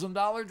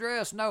 $1,000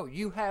 dress. No,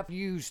 you have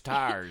used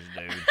tires,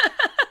 dude.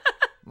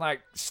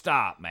 Like,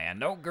 stop, man.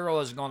 No girl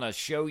is going to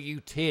show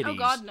you titties. Oh,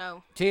 God,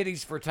 no.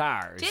 Titties for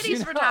tires.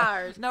 Titties for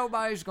tires.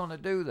 Nobody's going to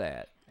do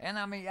that. And,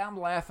 I mean, I'm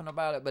laughing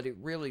about it, but it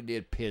really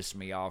did piss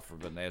me off for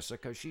Vanessa,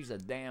 because she's a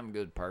damn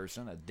good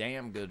person, a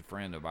damn good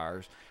friend of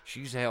ours.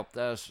 She's helped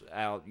us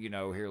out, you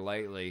know, here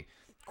lately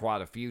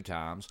quite a few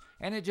times,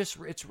 and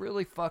it's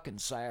really fucking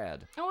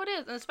sad. Oh, it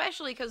is, and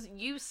especially because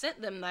you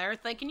sent them there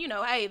thinking, you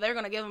know, hey, they're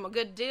gonna give them a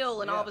good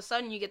deal, and all of a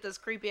sudden you get this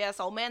creepy ass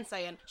old man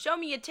saying, show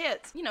me your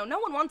tits. You know, no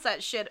one wants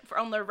that shit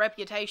on their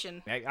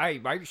reputation. Hey,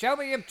 baby, show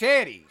me them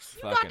titties.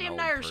 You goddamn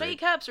there, C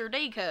cups or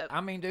D cup.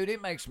 I mean, dude,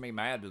 it makes me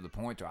mad to the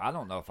point where I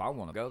don't know if I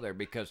want to go there,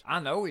 because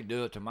I know he'd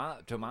do it to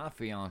my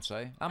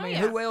fiance. I mean,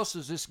 who else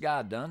has this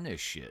guy done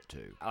this shit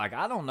to? Like,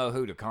 I don't know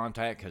who to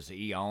contact, because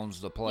he owns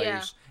the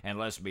place, and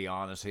let's be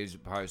honest, he's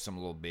probably some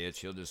little bitch.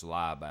 He'll just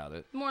lie about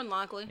it. More than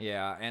likely.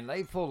 Yeah, and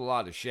they pulled a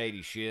lot of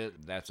shady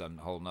shit. That's a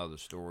whole nother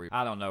story.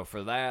 I don't know.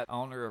 For that,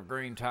 owner of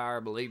Green Tire, I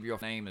believe your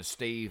name is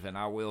Steve, and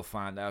I will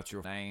find out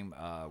your name.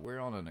 We're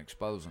on an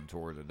exposing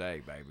tour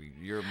today, baby.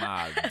 You're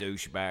my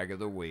douchebag of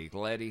the week.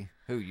 Letty,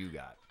 who you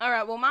got? All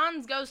right, well,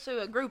 mine goes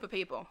to a group of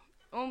people.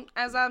 Well,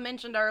 as I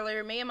mentioned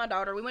earlier, me and my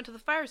daughter, we went to the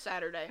fair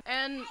Saturday.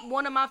 And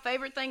one of my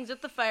favorite things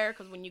at the fair,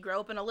 because when you grow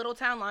up in a little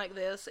town like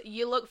this,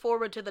 you look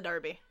forward to the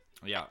Derby.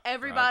 Yeah.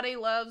 Everybody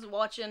loves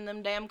watching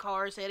them damn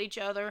cars hit each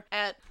other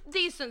at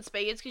decent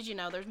speeds, because, you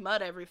know, there's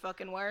mud every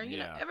fucking where. You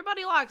know,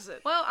 everybody likes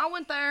it. Well, I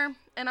went there,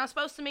 and I was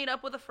supposed to meet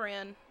up with a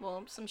friend.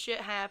 Well, some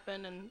shit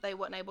happened, and they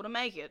wasn't able to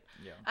make it.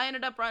 Yeah. I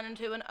ended up running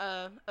into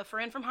a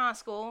friend from high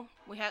school.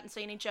 We hadn't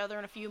seen each other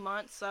in a few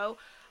months, so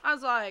I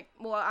was like,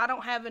 well, I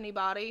don't have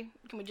anybody.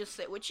 Can we just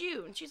sit with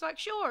you? And she's like,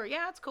 sure,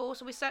 yeah, it's cool.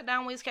 So we sat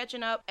down, we was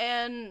catching up,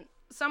 and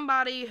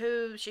somebody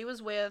who she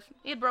was with,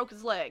 he had broke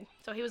his leg,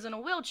 so he was in a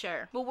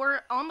wheelchair. But we're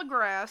on the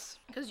grass,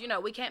 because, you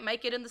know, we can't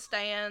make it in the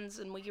stands,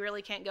 and we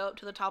really can't go up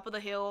to the top of the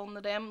hill in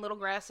the damn little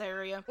grass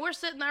area. We're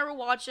sitting there, we're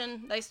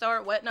watching, they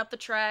start wetting up the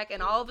track,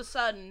 and all of a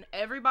sudden,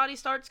 everybody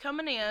starts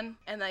coming in,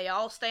 and they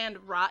all stand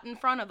right in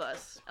front of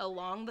us,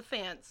 along the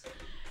fence.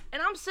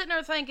 And I'm sitting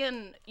there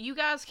thinking, you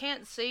guys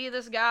can't see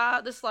this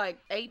guy, this like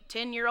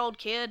 8-10-year-old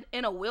kid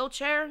in a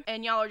wheelchair,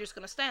 and y'all are just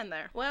gonna stand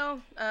there.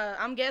 Well,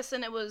 I'm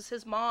guessing it was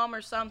his mom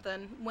or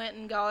something went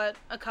and got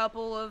a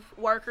couple of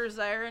workers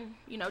there and,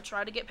 you know,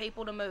 tried to get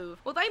people to move.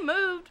 Well, they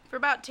moved for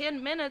about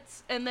 10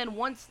 minutes, and then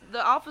once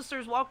the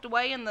officers walked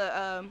away and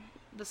the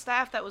the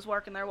staff that was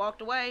working there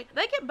walked away.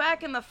 They get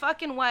back in the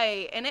fucking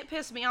way, and it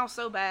pissed me off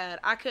so bad.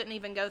 I couldn't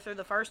even go through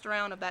the first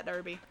round of that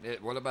derby.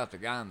 What about the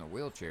guy in the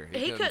wheelchair?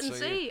 He couldn't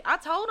see. I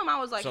told him, I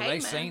was like, so hey, they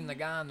man. seen the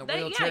guy in the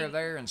wheelchair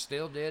there and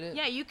still did it?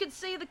 Yeah, you could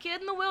see the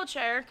kid in the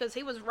wheelchair because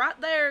he was right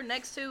there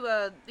next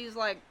to these,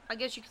 like, I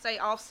guess you could say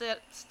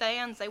offset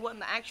stands. They wasn't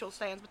the actual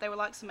stands, but they were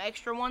like some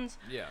extra ones.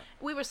 Yeah.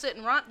 We were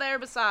sitting right there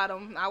beside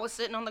them. I was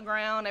sitting on the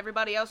ground.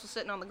 Everybody else was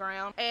sitting on the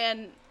ground.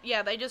 And,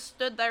 yeah, they just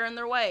stood there in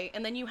their way.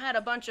 And then you had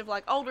a bunch of,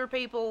 like, older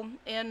people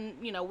in,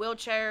 you know,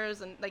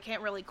 wheelchairs, and they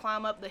can't really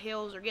climb up the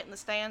hills or get in the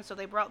stands, so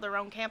they brought their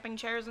own camping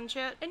chairs and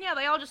shit. And, yeah,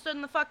 they all just stood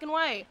in the fucking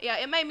way. Yeah,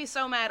 it made me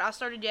so mad. I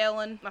started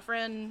yelling. My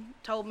friend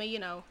told me, you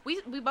know, we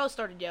both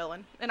started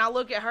yelling. And I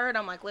look at her, and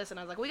I'm like, listen,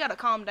 I was like, we gotta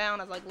calm down.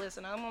 I was like,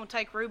 listen, I'm gonna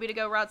take Ruby to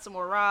go ride some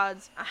more rides.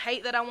 I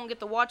hate that I won't get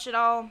to watch it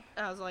all.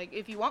 I was like,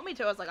 if you want me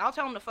to, I was like, I'll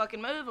tell him to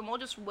fucking move, and we'll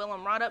just wheel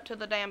him right up to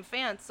the damn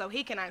fence so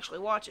he can actually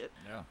watch it.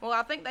 Yeah. Well,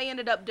 I think they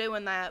ended up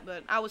doing that,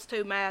 but I was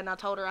too mad, and I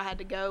told her I had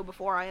to go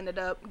before I ended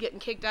up getting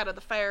kicked out of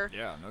the fair.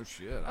 Yeah, no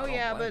shit. I Oh, don't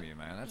yeah, blame but- you,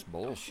 man. That's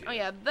bullshit. Oh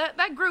yeah,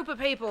 that group of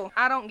people,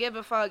 I don't give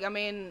a fuck. I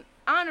mean,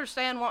 I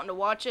understand wanting to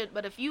watch it,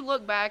 but if you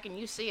look back and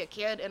you see a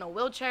kid in a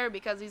wheelchair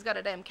because he's got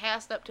a damn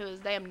cast up to his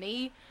damn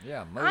knee,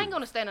 Yeah, move. I ain't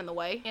gonna stand in the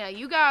way. Yeah,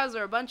 you guys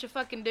are a bunch of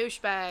fucking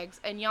douchebags,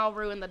 and y'all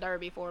ruined the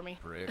derby for me.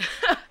 Prick.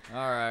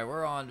 All right,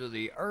 we're on to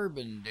the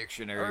Urban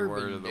Dictionary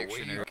word of the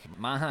week.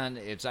 Mine,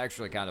 it's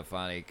actually kind of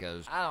funny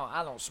because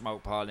I don't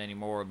smoke pot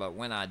anymore, but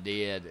when I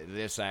did,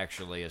 this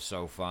actually is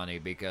so funny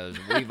because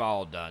we've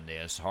all done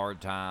this. Hard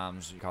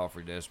times, call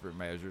for desperate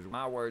measures.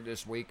 My word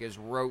this week is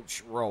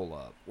roach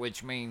roll-up,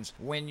 which means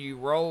when you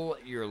roll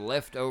your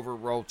leftover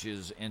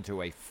roaches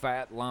into a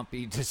fat,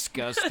 lumpy,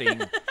 disgusting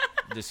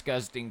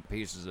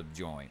pieces of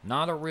joint.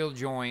 Not a real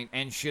joint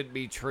and should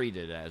be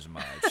treated as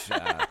much.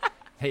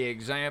 The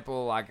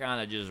example, I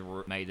kind of just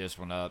made this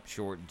one up,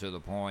 short and to the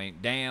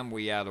point. Damn,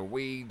 we out of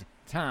weed.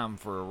 Time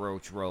for a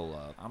roach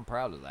roll-up. I'm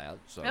proud of that.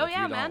 So Oh, if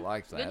yeah, you man. don't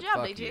like that, Good job,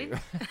 fuck DT.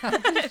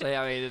 you.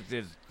 I mean,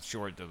 it's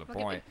short to the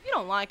point. If you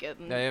don't like it,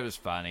 then... It was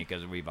funny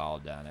because we've all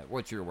done it.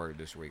 What's your word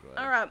this week, Larry?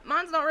 All right,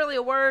 mine's not really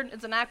a word.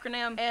 It's an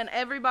acronym, and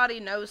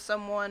everybody knows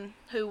someone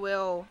who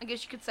will, I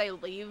guess you could say,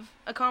 leave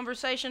a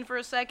conversation for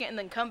a second and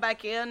then come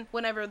back in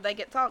whenever they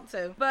get talked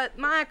to. But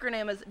my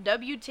acronym is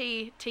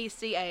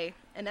WTTCA,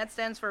 and that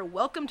stands for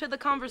Welcome to the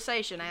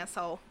Conversation,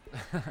 asshole.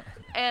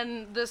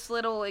 And this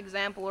little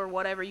example, or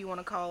whatever you want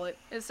to call it,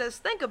 it says,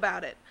 think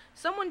about it.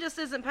 Someone just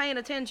isn't paying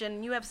attention,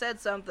 and you have said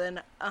something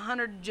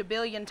 100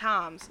 jabillion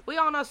times. We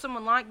all know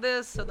someone like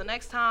this, so the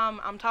next time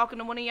I'm talking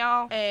to one of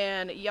y'all,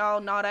 and y'all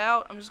nod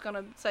out, I'm just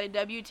gonna say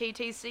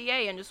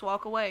WTTCA and just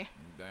walk away.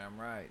 Damn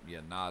right.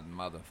 You nodding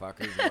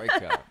motherfuckers. Wake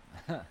up.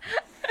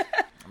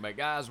 But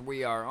guys,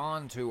 we are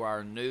on to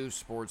our new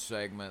sports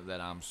segment that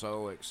I'm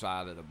so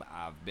excited about.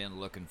 I've been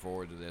looking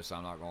forward to this.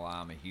 I'm not going to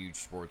lie, I'm a huge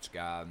sports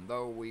guy. And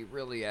though we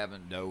really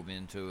haven't dove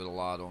into it a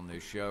lot on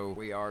this show,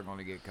 we are going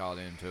to get caught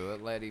into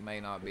it. Letty may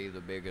not be the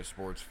biggest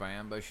sports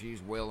fan, but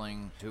she's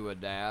willing to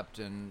adapt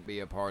and be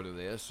a part of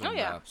this. And, Oh,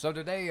 yeah. So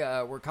today,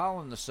 we're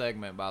calling the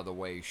segment, by the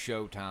way,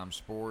 Showtime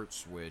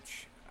Sports,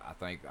 which I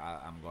think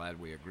I'm glad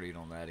we agreed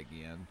on that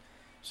again.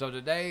 So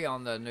today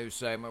on the new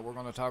segment, we're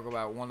going to talk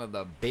about one of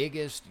the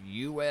biggest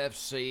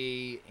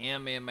UFC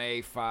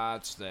MMA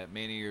fights that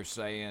many are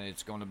saying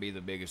it's going to be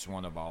the biggest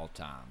one of all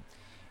time.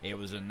 It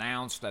was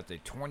announced at the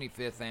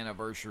 25th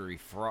anniversary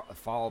UFC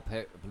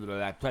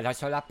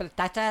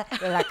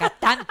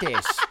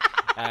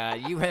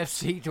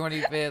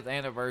 25th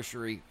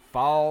anniversary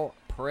fall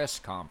press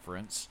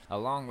conference,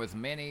 along with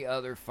many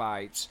other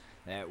fights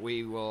that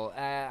we will,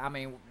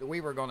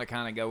 we were going to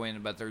kind of go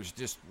in, but there's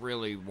just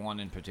really one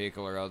in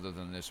particular other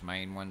than this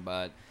main one,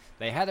 but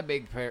they had a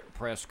big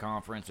press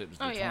conference. It was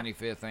the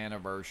 25th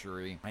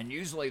anniversary, and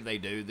usually they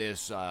do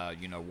this,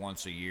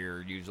 once a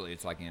year. Usually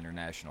it's like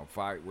International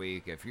Fight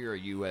Week. If you're a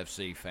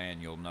UFC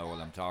fan, you'll know what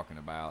I'm talking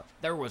about.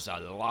 There was a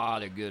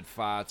lot of good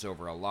fights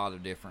over a lot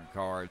of different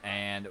cards,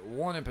 and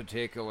one in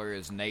particular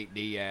is Nate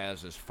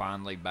Diaz is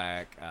finally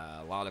back.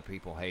 A lot of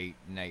people hate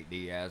Nate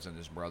Diaz and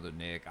his brother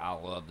Nick. I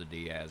love the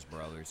Diaz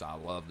brothers. I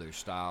love their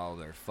style.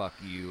 They're fuck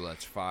you,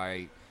 let's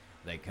fight.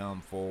 They come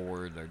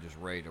forward, they're just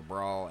ready to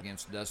brawl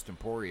against Dustin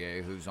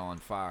Poirier, who's on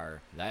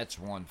fire. That's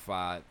one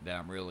fight that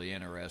I'm really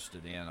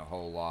interested in a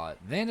whole lot.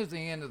 Then at the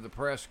end of the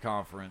press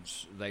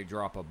conference, they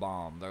drop a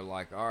bomb. They're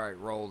like, all right,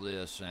 roll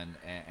this, and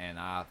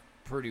I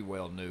pretty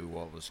well knew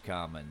what was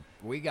coming.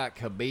 We got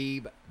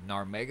Khabib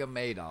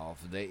Nurmagomedov,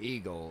 the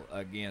Eagle,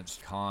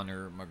 against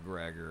Conor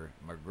McGregor.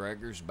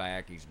 McGregor's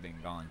back. He's been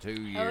gone 2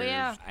 years. Oh,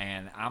 yeah.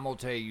 And I'm going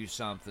to tell you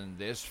something.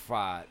 This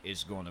fight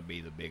is going to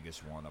be the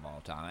biggest one of all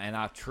time. And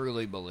I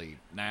truly believe.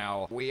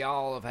 Now, we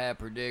all have had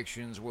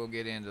predictions. We'll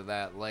get into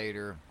that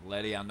later.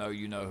 Letty, I know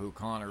you know who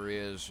Conor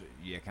is.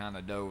 You kind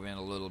of dove in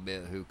a little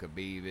bit who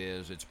Khabib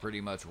is. It's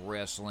pretty much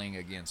wrestling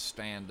against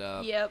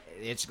stand-up. Yep.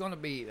 It's going to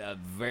be a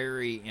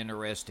very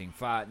interesting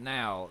fight.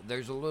 Now,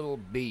 there's a little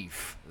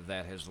beef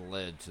that has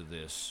led to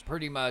this.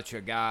 Pretty much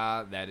a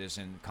guy that is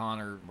in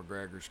Conor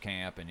McGregor's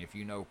camp, and if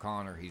you know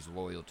Conor, he's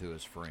loyal to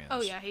his friends.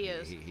 Oh, yeah, he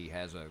is. He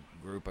has a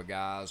group of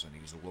guys, and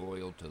he's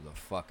loyal to the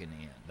fucking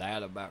end.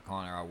 That about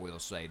Conor, I will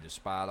say.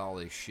 Despite all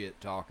this shit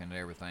talking and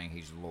everything,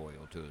 he's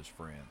loyal to his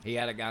friend. He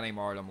had a guy named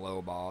Artem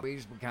Lobov.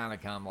 He's kind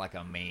of come like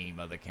a meme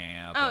of the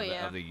camp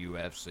of the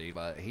UFC,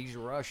 but he's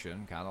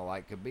Russian, kind of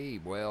like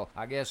Khabib. Well,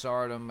 I guess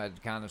Artem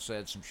had kind of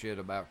said some shit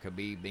about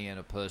Khabib being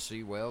a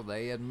pussy. Well,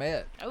 they had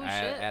met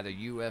at a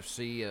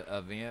UFC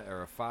event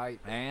or a fight,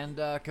 and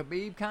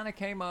Khabib kind of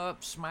came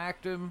up,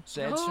 smacked him,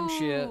 said some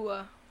shit.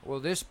 Well,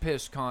 this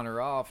pissed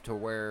Conor off to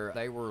where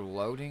they were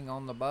loading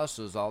on the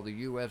buses all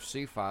the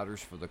UFC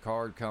fighters for the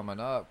card coming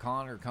up.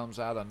 Conor comes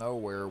out of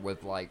nowhere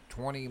with like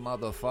 20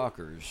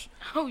 motherfuckers.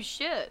 Oh,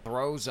 shit.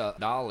 Throws a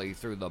dolly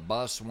through the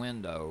bus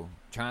window,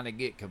 trying to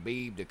get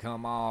Khabib to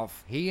come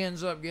off. He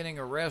ends up getting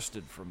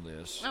arrested from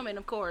this. I mean,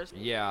 of course.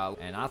 Yeah,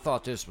 and I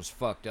thought this was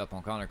fucked up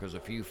on Conor because a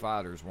few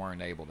fighters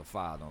weren't able to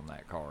fight on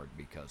that card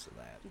because of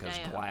that. Because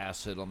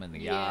glass hit them in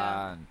the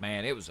eye. And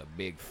man, it was a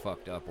big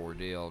fucked up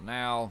ordeal.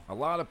 Now, a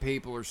lot of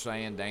people are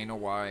saying Dana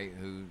White,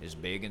 who is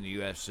big in the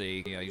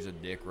UFC, you know, he's a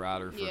dick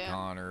rider for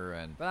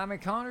Conor. But I mean,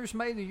 Conor's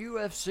made the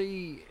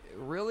UFC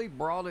really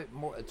brought it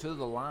more to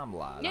the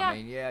limelight. Yeah. I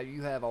mean, yeah,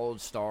 you have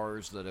old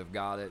stars that have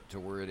got it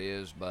to where it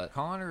is, but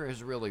Conor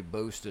has really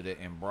boosted it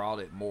and brought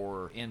it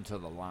more into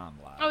the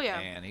limelight. Oh, yeah.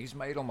 And he's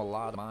made them a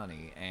lot of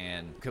money.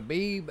 And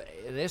Khabib,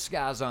 this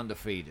guy's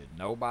undefeated.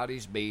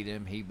 Nobody's beat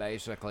him. He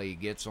basically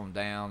gets them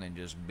down and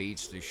just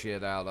beats the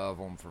shit out of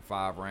them for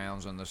 5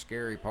 rounds. And the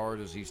scary part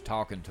is he's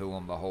talking to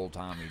them the whole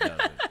time he does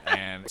it.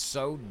 And it's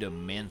so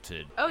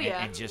demented. Oh,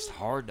 yeah. And just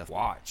hard to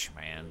watch,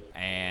 man.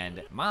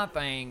 And my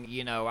thing,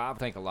 you know, I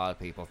think a lot of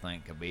people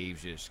think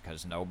Khabib's just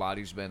because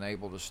nobody's been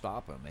able to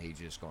stop him. He's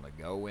just going to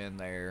go in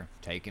there,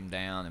 take him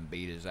down, and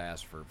beat his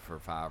ass for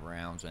 5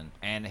 rounds.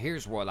 And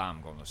here's what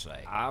I'm going to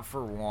say. I,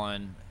 for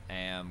one,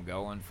 am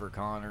going for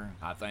Conor.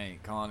 I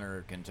think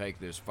Conor can take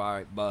this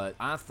fight, but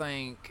I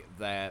think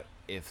that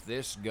if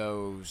this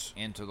goes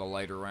into the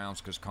later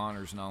rounds, because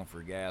Conor's known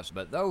for gas,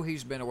 but though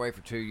he's been away for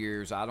 2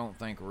 years, I don't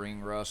think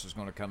ring rust is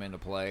going to come into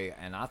play,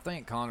 and I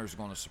think Conor's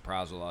going to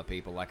surprise a lot of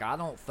people. Like, I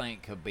don't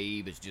think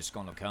Khabib is just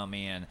going to come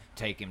in,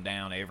 take him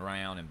down every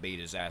round, and beat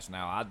his ass.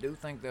 Now, I do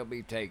think there'll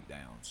be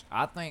takedowns.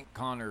 I think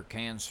Conor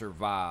can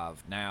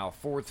survive. Now,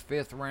 4th,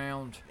 5th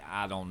round,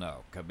 I don't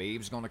know.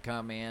 Khabib's going to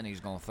come in, he's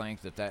going to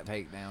think that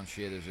takedown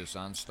shit is just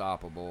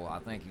unstoppable. I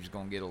think he's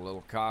going to get a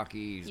little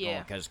cocky,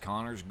 because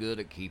Conor's good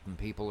at keeping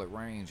people at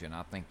range, and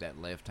I think that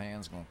left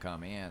hand's going to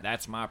come in.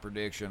 That's my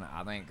prediction.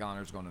 I think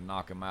Conor's going to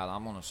knock him out.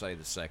 I'm going to say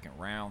the 2nd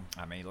round.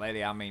 I mean,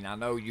 lady, I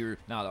know you're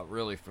not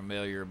really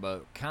familiar,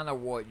 but kind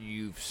of what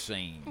you've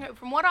seen.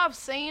 From what I've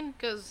seen,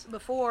 because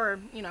before,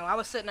 you know, I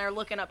was sitting there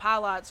looking up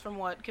highlights from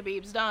what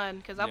Khabib's done,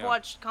 because I've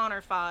watched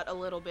Conor fight a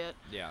little bit.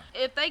 Yeah.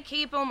 If they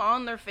keep him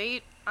on their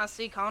feet, I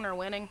see Conor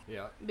winning.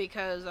 Yeah.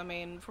 Because, I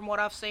mean, from what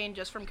I've seen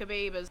just from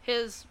Khabib is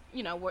his,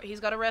 you know, he's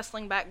got a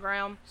wrestling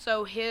background,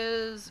 so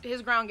his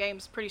ground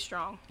game's pretty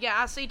strong. Yeah,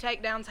 I see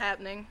takedowns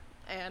happening,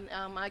 and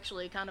I'm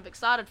actually kind of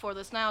excited for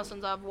this now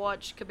since I've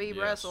watched Khabib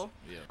wrestle.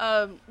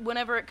 Yeah.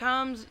 Whenever it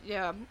comes,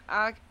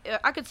 I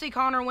could see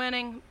Conor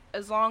winning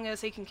as long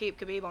as he can keep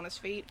Khabib on his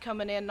feet,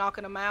 coming in,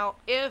 knocking him out.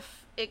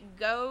 If it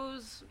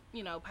goes,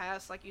 you know,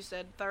 past, like you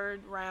said,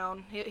 3rd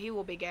round, he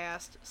will be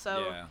gassed.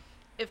 So. Yeah.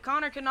 If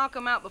Conor can knock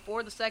him out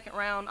before the 2nd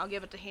round, I'll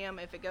give it to him.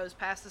 If it goes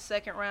past the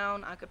 2nd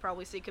round, I could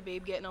probably see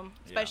Khabib getting him,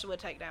 especially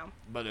with takedown.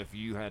 But if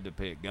you had to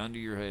pick, gun to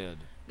your head.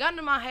 Gun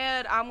to my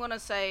head,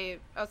 I'd say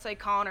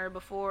Conor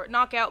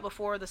knockout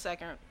before the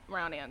 2nd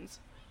round ends.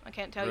 I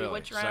can't tell you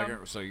which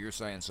round. So you're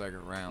saying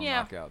 2nd round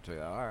knockout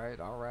too. All right.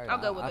 I'll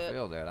go with it.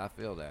 I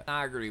feel that.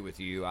 I agree with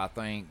you. I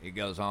think it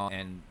goes on.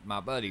 And my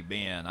buddy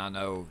Ben, I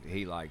know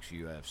he likes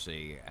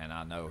UFC, and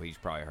I know he's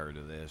probably heard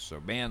of this.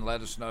 So Ben,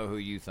 let us know who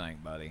you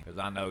think, buddy, because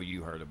I know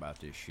you heard about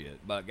this shit.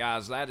 But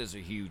guys, that is a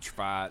huge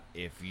fight.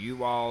 If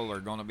you all are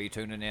going to be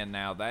tuning in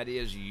now, that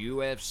is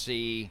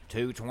UFC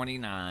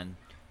 229.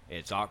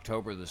 It's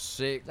October the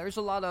 6th. There's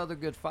a lot of other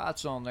good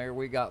fights on there.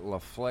 We got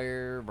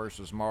LaFleur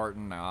versus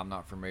Martin. Now, I'm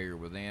not familiar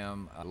with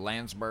them.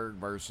 Landsberg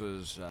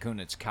versus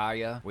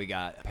Kunitskaya. We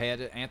got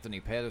Anthony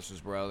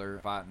Pettis' brother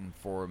fighting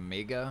for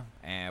Miga.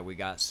 And we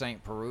got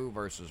St. Peru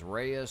versus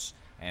Reyes.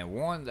 And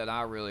one that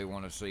I really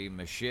want to see,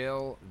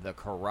 Michelle the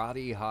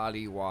Karate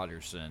Hottie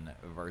Watterson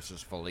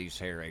versus Felice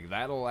Herrig.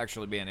 That'll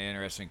actually be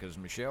interesting because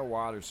Michelle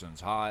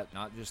Watterson's hot,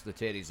 not just the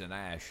titties and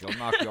ass. She'll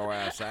knock your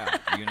ass out.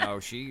 You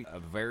know, she's a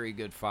very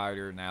good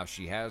fighter. Now,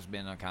 she has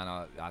been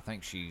I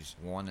think she's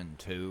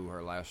 1-2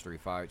 her last 3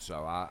 fights,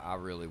 so I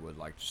really would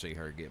like to see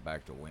her get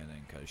back to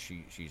winning because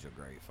she's a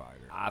great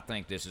fighter. I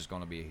think this is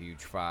going to be a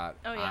huge fight.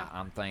 Oh, yeah.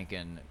 I'm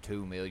thinking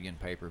 2 million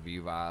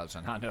pay-per-view buys,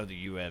 and I know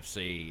the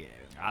UFC,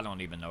 I don't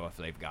even know if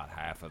they they've got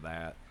half of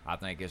that. I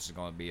think this is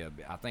going to be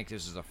I think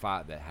this is a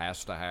fight that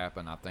has to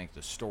happen. I think the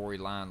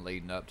storyline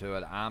leading up to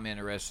it, I'm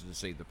interested to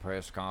see the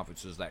press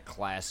conferences, that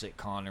classic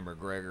Conor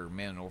McGregor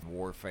mental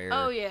warfare.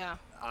 Oh, yeah.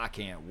 I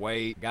can't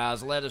wait.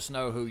 Guys, let us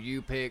know who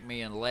you pick.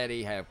 Me and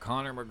Letty have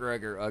Conor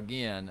McGregor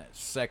again,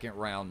 second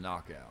round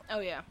knockout. Oh,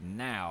 yeah.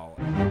 Now,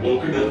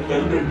 Welcome to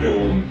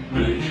Thunderdome,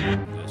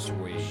 bitch. this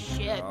week,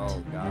 Shit.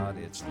 oh God,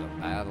 it's the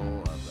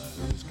battle of the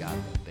who's got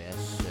the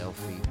best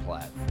selfie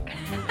platform.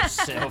 The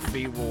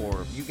selfie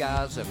war. You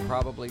guys have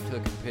probably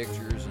taken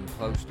pictures and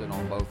posted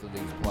on both of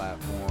these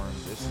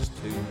platforms. This is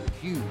two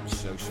huge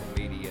social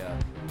media,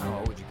 I don't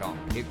know what you call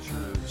them,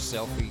 picture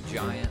selfie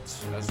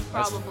giants.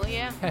 Probably,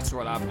 yeah. That's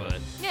what I put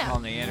Yeah.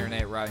 on the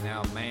internet right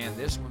now. Man,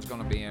 this one's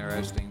going to be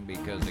interesting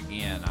because,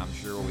 again, I'm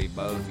sure we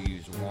both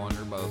use one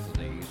or both of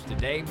these.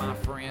 Today, my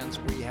friends,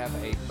 we have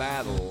a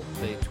battle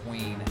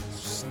between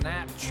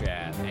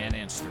Snapchat and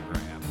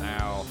Instagram.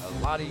 Now, a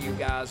lot of you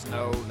guys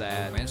know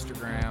that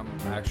Instagram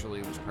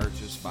actually was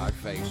purchased by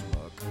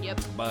Facebook. Yep.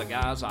 But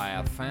guys, I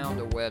have found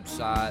a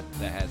website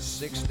that has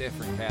 6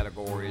 different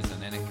categories,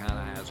 and then it kind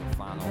of has a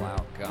final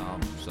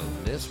outcome. So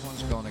this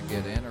one's going to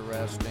get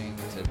interesting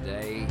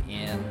today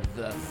in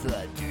the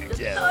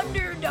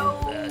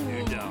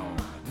Thunderdome.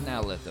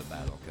 Now let the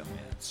battle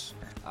commence.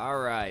 All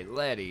right,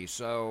 Letty.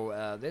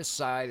 So this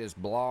site is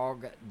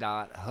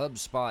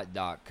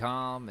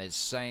blog.hubspot.com. It's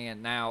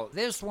saying, now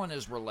this one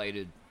is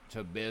related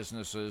to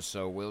businesses,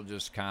 so we'll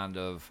just kind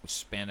of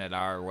spin it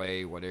our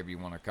way, whatever you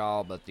want to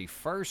call. But the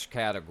first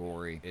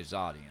category is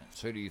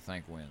audience. Who do you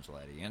think wins,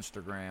 Letty?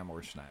 Instagram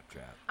or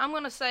Snapchat? I'm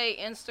going to say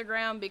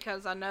Instagram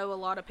because I know a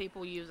lot of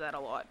people use that a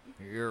lot.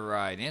 You're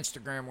right.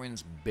 Instagram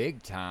wins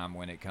big time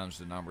when it comes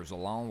to numbers,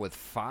 along with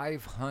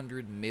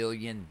 500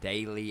 million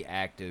daily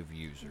active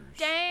users.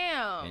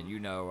 Damn. And you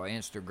know,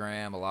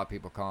 Instagram, a lot of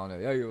people calling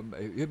it, hey,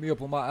 hit me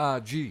up on my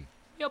IG.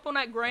 You up on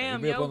that gram,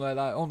 Hit me yo. up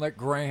on that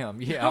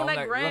gram. Yeah, On that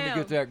Let gram. me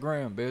get that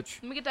gram, bitch.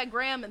 Let me get that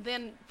gram and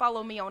then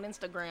follow me on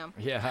Instagram.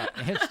 Yeah,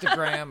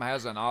 Instagram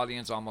has an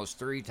audience almost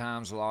 3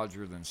 times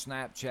larger than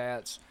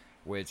Snapchat's,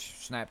 which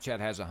Snapchat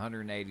has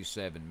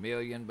 187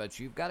 million, but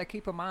you've got to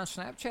keep in mind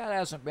Snapchat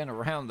hasn't been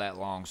around that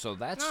long, so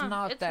that's It's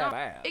not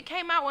bad. It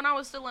came out when I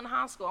was still in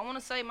high school. I want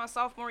to say my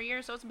sophomore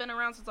year, so it's been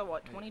around since,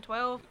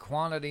 2012?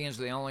 Quantity is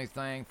the only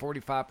thing.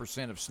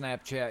 45% of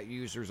Snapchat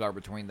users are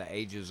between the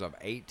ages of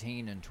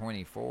 18 and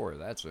 24.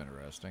 That's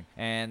interesting.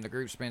 And the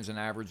group spends an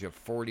average of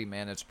 40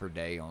 minutes per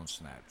day on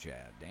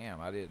Snapchat.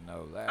 Damn, I didn't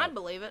know that. I'd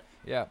believe it.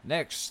 Yeah.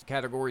 Next,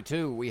 category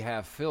 2, we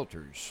have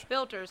filters.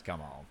 Filters.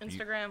 Come on.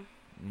 Instagram.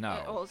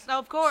 No. Well,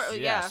 of course,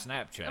 yeah.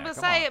 Snapchat. But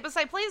Come on.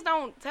 say, please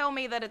don't tell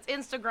me that it's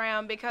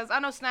Instagram because I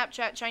know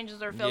Snapchat changes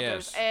their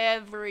filters Yes.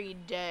 every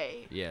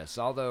day. Yes,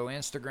 although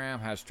Instagram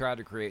has tried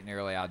to create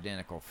nearly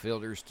identical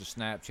filters to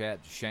Snapchat,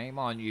 shame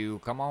on you.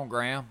 Come on,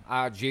 Graham.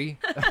 IG.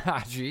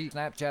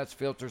 Snapchat's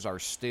filters are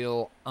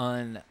still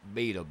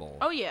unbeatable.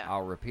 Oh, yeah.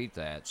 I'll repeat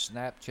that.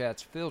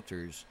 Snapchat's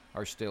filters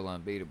are still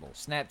unbeatable.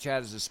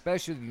 Snapchat is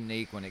especially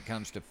unique when it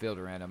comes to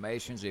filter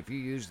animations. If you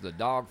use the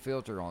dog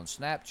filter on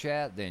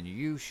Snapchat, then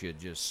you should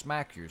just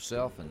smack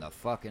yourself in the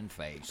fucking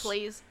face.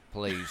 Please.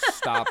 Please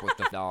stop with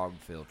the dog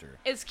filter.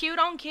 It's cute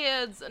on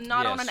kids,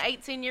 not on Yes. an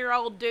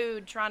 18-year-old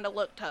dude trying to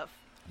look tough.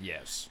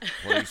 Yes,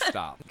 please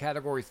stop.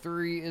 Category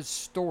 3 is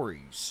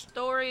stories.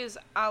 Stories,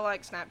 I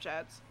like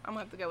Snapchats. I'm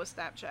going to have to go with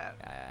Snapchat.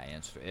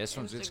 This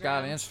one's, it's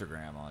got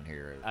Instagram on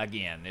here.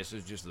 Again, this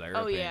is just their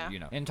Oh, opinion. yeah. You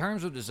know, in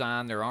terms of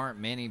design, there aren't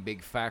many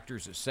big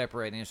factors that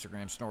separate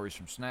Instagram stories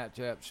from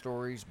Snapchat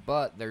stories,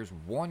 but there's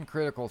one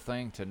critical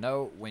thing to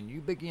note. When you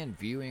begin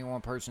viewing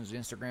one person's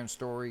Instagram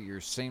story, you're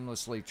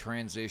seamlessly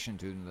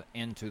transitioned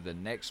into the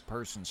next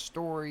person's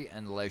story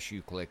unless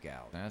you click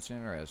out. That's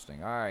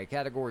interesting. All right,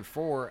 category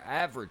 4,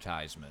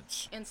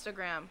 advertisements.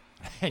 Instagram.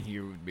 And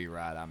you would be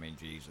right. I mean,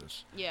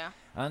 Jesus. Yeah.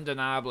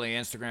 Undeniably,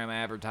 Instagram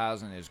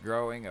advertising is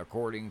growing.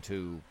 According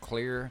to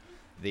Clear,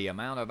 the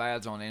amount of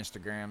ads on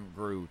Instagram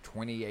grew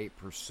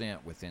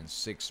 28% within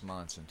 6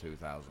 months in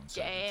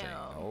 2017. Damn.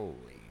 Holy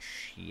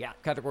shit.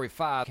 Category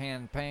 5,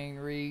 campaign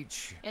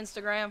reach.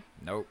 Instagram.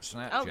 Nope,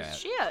 Snapchat. Oh,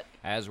 shit.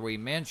 As we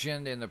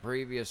mentioned in the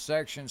previous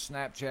section,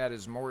 Snapchat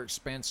is more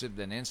expensive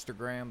than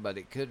Instagram, but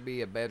it could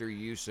be a better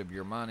use of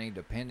your money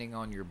depending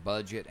on your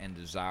budget and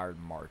desired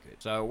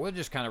market. So we'll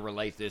just kind of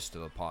relate this to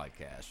the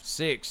podcast.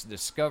 6,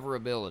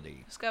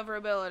 discoverability.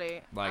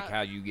 Discoverability. Like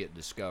how you get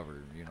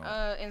discovered, you know.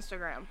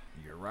 Instagram.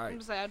 You're I'm right. going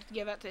to say I'd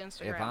give that to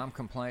Instagram. If I'm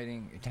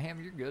complaining,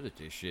 damn, you're good at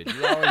this shit.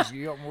 You always,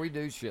 we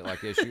do shit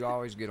like this, you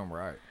always get them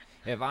right.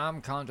 If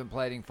I'm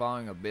contemplating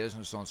following a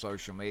business on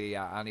social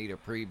media, I need a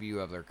preview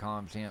of their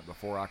content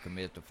before I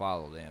commit to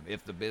follow them.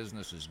 If the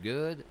business is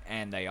good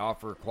and they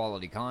offer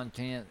quality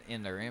content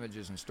in their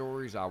images and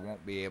stories, I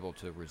won't be able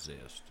to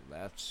resist.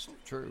 That's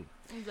true.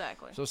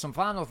 Exactly. So some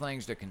final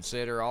things to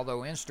consider. Although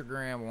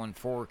Instagram won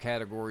 4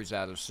 categories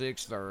out of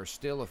 6, there are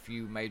still a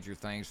few major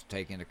things to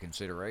take into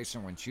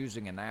consideration when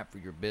choosing an app for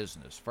your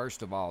business.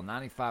 First of all,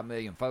 95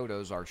 million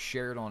photos are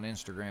shared on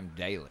Instagram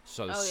daily.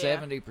 So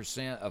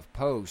 70% of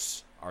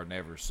posts are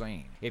never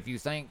seen. If you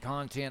think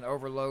content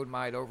overload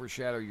might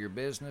overshadow your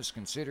business,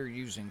 consider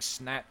using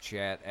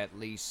Snapchat at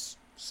least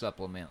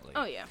supplementally.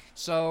 Oh, yeah.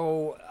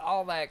 So,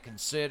 all that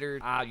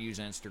considered, I use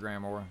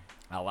Instagram more.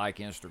 I like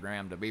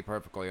Instagram. To be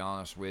perfectly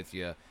honest with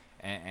you,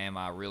 am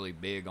I really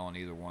big on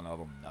either one of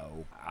them?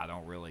 No. I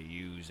don't really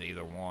use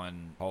either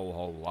one a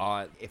whole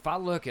lot. If I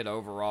look at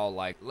overall,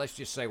 like, let's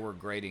just say we're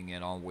grading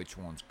it on which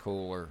one's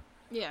cooler.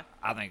 Yeah.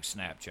 I think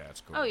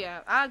Snapchat's cool. Oh,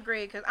 yeah. I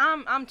agree, because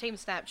I'm Team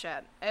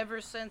Snapchat.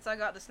 Ever since I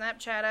got the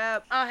Snapchat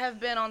app, I have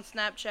been on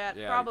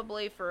Snapchat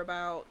probably for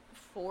about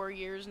 4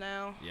 years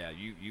now. Yeah,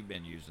 you've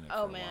been using it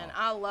Oh, for a man. while.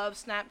 I love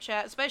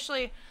Snapchat,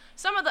 especially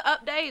some of the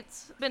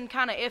updates been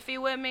kind of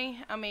iffy with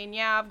me. I mean,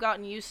 yeah, I've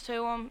gotten used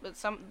to them, but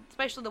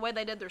especially the way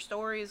they did their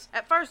stories.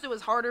 At first, it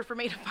was harder for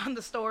me to find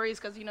the stories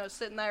because,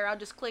 sitting there, I'd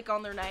just click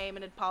on their name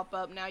and it'd pop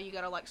up. Now you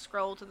got to, like,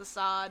 scroll to the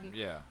side and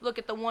look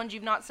at the ones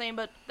you've not seen.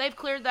 But they've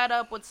cleared that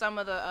up with some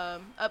of the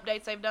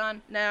updates they've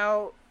done.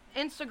 Now,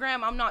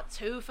 Instagram, I'm not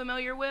too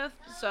familiar with,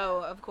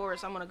 so of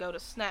course I'm gonna go to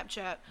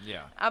Snapchat.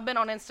 Yeah. I've been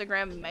on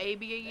Instagram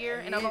maybe a year,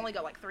 and I've only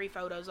got like 3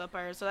 photos up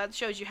there, so that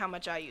shows you how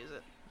much I use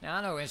it. Now,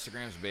 I know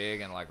Instagram's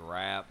big and like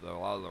rap, a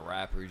lot of the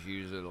rappers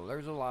use it.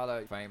 There's a lot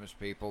of famous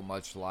people,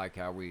 much like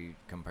how we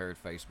compared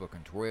Facebook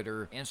and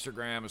Twitter.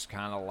 Instagram is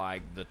kind of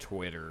like the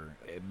Twitter,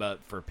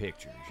 but for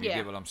pictures. You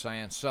get what I'm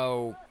saying?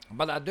 So,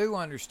 but I do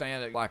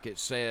understand it. Like it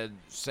said,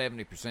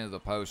 70% of the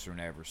posts are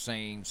never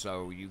seen,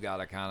 so you got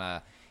to kind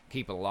of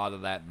keep a lot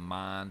of that in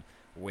mind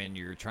when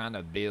you're trying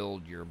to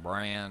build your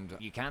brand.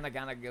 You kind of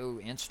gotta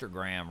go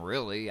Instagram,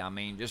 really. I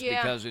mean, just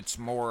because it's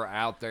more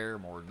out there,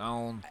 more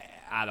known.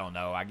 I don't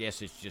know. I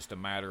guess it's just a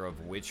matter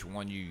of which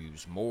one you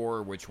use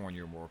more, which one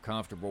you're more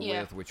comfortable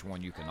with, which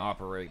one you can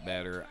operate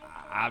better.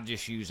 I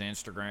just use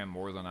Instagram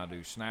more than I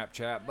do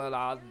Snapchat, but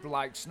I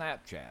like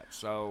Snapchat.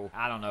 So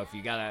I don't know. If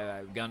you got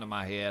a gun to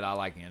my head, I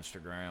like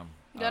Instagram.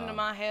 Gun to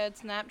my head,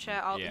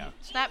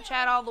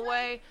 Snapchat all the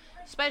way.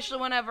 Especially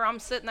whenever I'm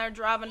sitting there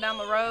driving down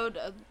the road,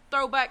 a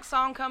throwback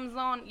song comes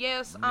on.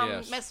 Yes,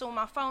 I'm messing with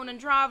my phone and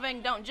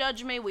driving. Don't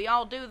judge me. We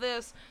all do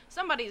this.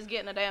 Somebody's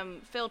getting a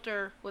damn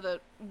filter with a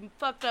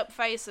fucked up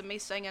face of me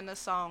singing this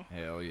song.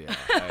 Hell yeah.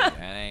 Hey,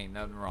 and ain't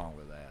nothing wrong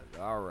with that.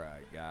 All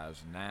right,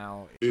 guys.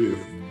 Now it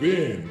has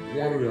been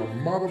one of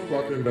them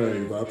motherfucking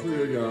days. I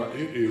tell y'all,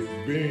 it has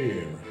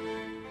been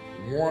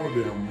one of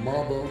them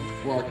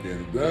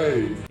motherfucking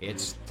days.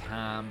 It's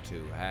time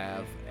to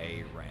have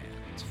a rant.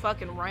 It's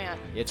fucking rant.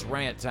 It's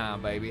rant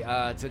time, baby.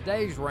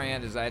 Today's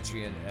rant is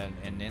actually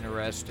an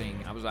interesting...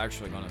 I was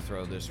actually going to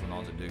throw this one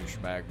on the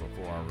douchebag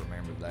before I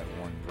remembered that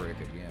one prick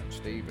again.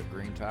 Steve at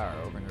Green Tire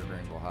over near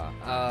Greenville High.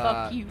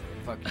 Fuck you.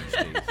 Fuck you,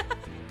 Steve.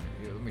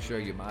 Here, let me show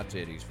you my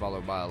titties,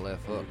 followed by a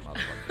left hook,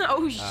 motherfucker.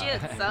 Oh,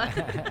 shit, son.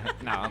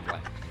 No, I'm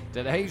playing.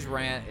 Today's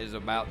rant is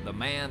about the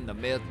man, the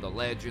myth, the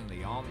legend,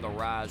 the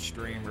on-the-rise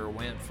streamer.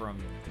 Went from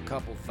a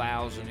couple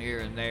thousand here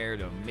and there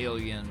to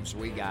millions.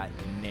 We got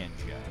Ninja.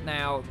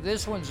 Now,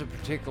 this one's a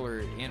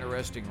particular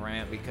interesting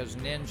rant because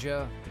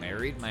Ninja,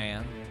 married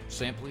man,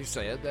 simply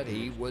said that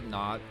he would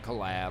not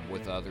collab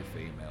with other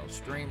female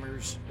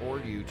streamers or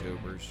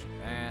YouTubers,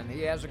 and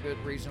he has a good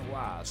reason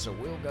why. So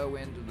we'll go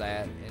into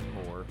that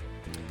and more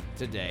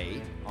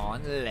today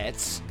on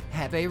Let's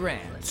Have a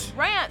Rant.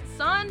 Rant,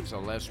 son. So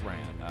let's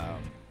rant.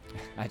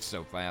 That's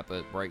so funny. I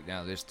put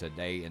breakdown this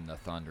today in the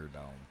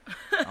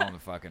Thunderdome on the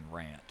fucking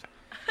rant.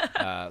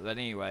 But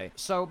anyway,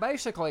 so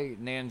basically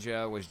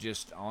Ninja was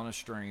just on a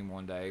stream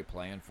one day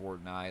playing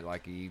Fortnite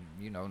like he,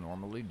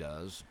 normally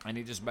does. And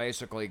he just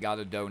basically got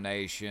a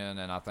donation,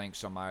 and I think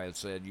somebody had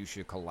said you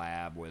should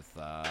collab with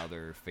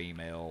other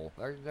female.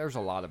 There's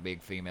a lot of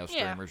big female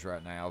streamers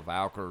right now.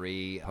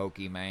 Valkyrie,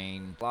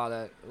 Pokimane,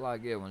 a lot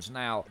of good ones.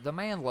 Now, the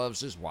man loves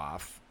his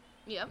wife.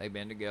 Yeah. They've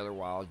been together a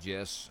while.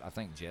 I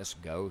think Jess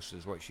Ghost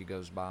is what she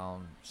goes by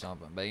on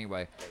something. But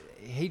anyway,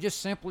 he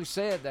just simply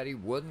said that he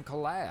wouldn't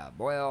collab.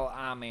 Well,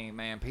 I mean,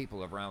 man,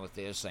 people have run with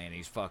this saying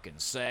he's fucking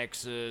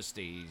sexist.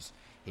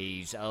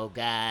 He's oh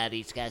God,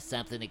 he's got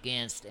something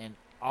against. And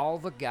all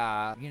the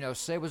guy,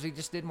 said was he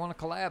just didn't want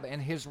to collab.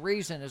 And his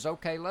reason is,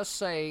 okay, let's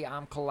say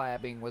I'm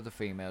collabing with a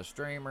female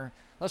streamer.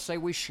 Let's say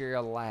we share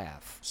a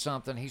laugh.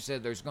 Something, he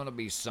said there's going to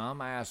be some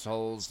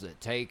assholes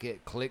that take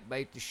it,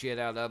 clickbait the shit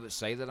out of it,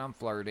 say that I'm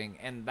flirting,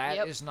 and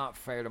that is not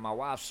fair to my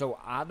wife, so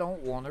I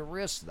don't want to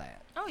risk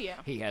that. Oh, yeah.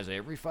 He has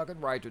every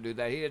fucking right to do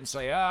that. He didn't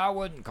say, I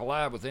wouldn't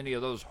collab with any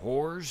of those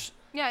whores.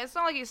 Yeah, it's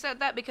not like he said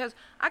that because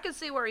I can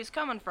see where he's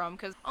coming from.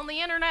 Because on the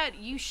internet,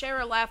 you share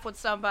a laugh with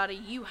somebody,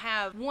 you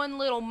have one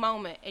little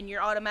moment, and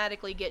you're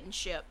automatically getting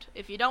shipped.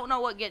 If you don't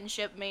know what getting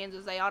shipped means,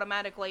 is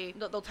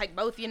they'll take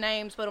both your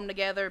names, put them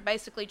together,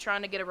 basically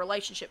trying to get a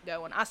relationship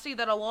going. I see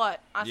that a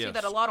lot. I see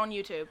that a lot on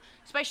YouTube,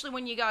 especially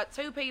when you got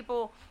two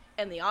people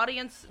and the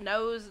audience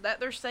knows that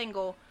they're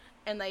single.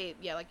 And they,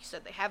 like you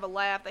said, they have a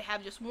laugh. They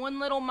have just one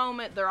little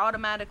moment. They're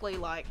automatically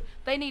like,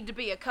 they need to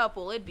be a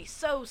couple. It'd be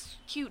so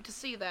cute to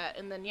see that.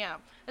 And then,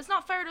 it's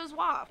not fair to his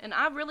wife. And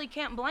I really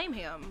can't blame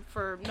him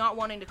for not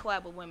wanting to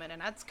collab with women.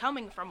 And that's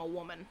coming from a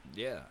woman.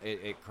 Yeah,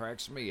 it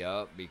cracks me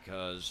up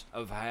because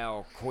of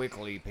how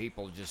quickly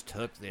people just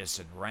took this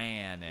and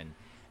ran. And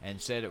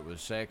and said it was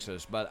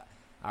sexist, but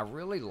I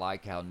really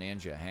like how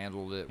Ninja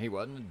handled it. He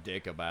wasn't a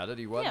dick about it.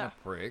 He wasn't a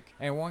prick.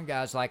 And one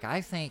guy's like, I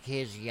think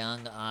his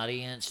young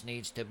audience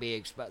needs to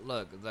be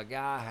Look, the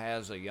guy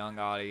has a young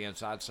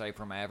audience, I'd say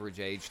from average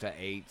age to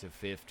 8 to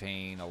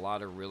 15, a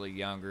lot of really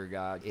younger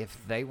guys. If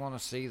they want to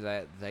see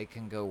that, they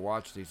can go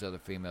watch these other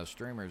female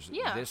streamers.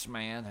 Yeah. This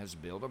man has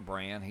built a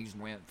brand. He's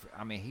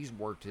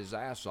worked his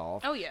ass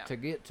off to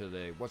get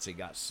to what's he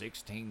got,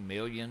 16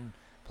 million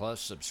plus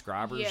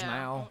subscribers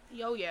now?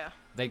 Oh, yeah.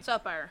 It's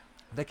up there.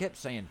 They kept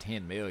saying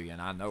 10 million.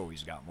 I know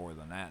he's got more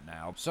than that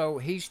now. So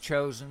he's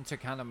chosen to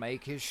kind of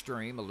make his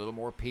stream a little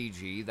more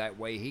PG. That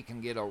way he can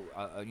get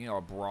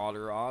a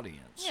broader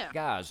audience. Yeah.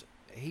 Guys,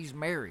 he's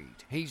married.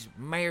 He's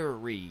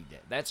married.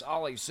 That's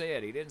all he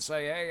said. He didn't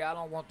say, hey, I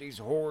don't want these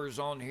whores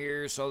on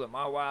here so that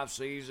my wife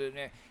sees it.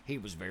 He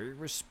was very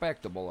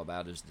respectable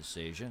about his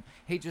decision.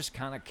 He just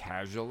kind of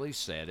casually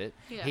said it.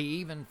 Yeah. He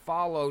even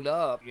followed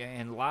up,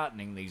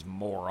 enlightening these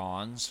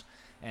morons,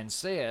 and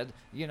said,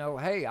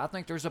 hey, I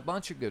think there's a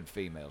bunch of good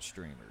female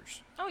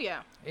streamers. Oh,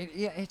 yeah.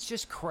 It's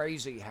just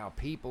crazy how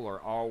people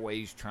are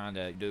always trying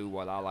to do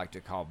what I like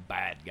to call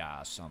bad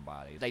guy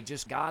somebody. They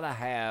just gotta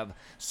have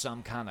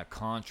some kind of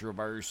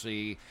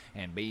controversy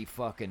and be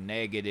fucking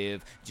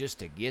negative just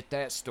to get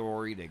that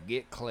story, to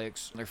get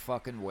clicks on their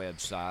fucking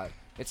website.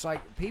 It's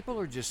like people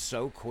are just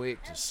so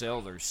quick to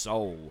sell their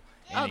soul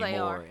anymore. Oh, they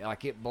are.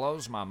 Like, it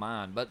blows my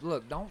mind. But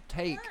look, don't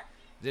take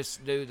this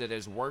dude that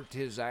has worked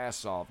his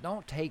ass off,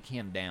 don't take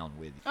him down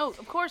with you. Oh,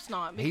 of course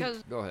not,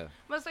 because... Go ahead.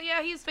 But so, yeah,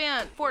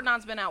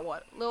 Fortnite's been out,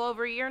 what, a little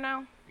over a year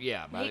now?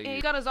 Yeah, about a year. He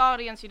got his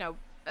audience,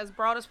 as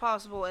broad as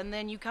possible, and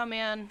then you come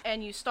in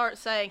and you start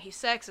saying he's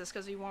sexist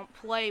because he won't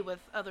play with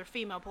other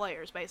female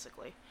players,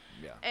 basically.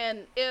 Yeah.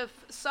 And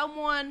if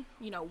someone,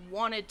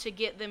 wanted to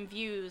get them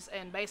views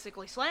and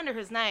basically slander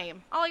his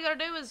name, all you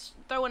gotta do is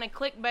throw in a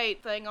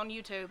clickbait thing on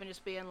YouTube and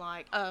just being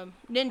like,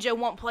 Ninja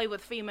won't play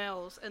with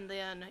females, and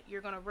then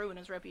you're gonna ruin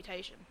his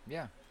reputation.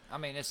 Yeah. I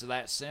mean, it's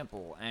that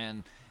simple,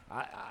 and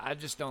I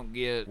just don't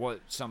get what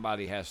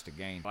somebody has to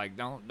gain. Like,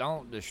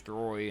 don't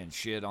destroy and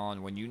shit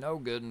on when you know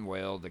good and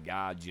well the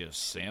guy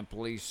just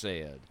simply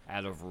said,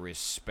 out of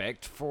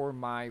respect for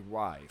my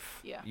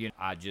wife,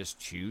 I just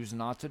choose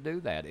not to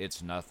do that.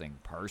 It's nothing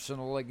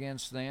personal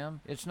against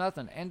them. It's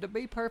nothing. And to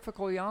be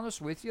perfectly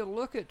honest with you,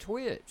 look at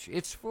Twitch.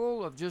 It's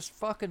full of just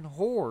fucking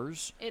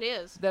whores. It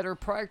is. That are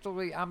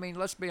practically, I mean,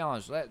 let's be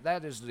honest,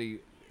 that is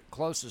the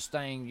closest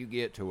thing you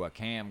get to a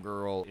cam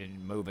girl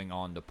in moving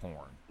on to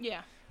porn.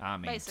 Yeah. I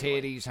mean,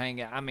 basically. Titties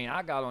hanging. I mean,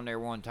 I got on there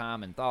one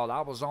time and thought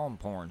I was on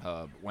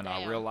Pornhub when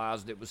I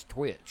realized it was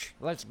Twitch.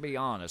 Let's be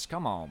honest.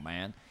 Come on,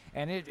 man.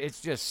 And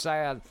it's just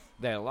sad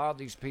that a lot of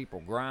these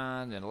people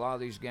grind, and a lot of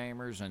these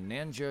gamers, and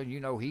Ninja,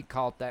 he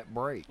caught that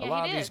break. Yeah, a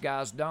lot of these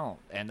guys don't.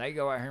 And they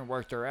go out here and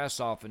work their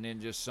ass off, and then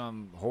just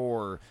some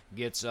whore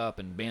gets up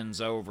and bends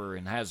over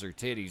and has her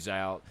titties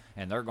out,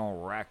 and they're going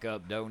to rack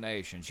up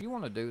donations. You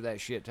want to do that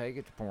shit, take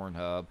it to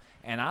Pornhub.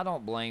 And I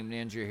don't blame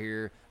Ninja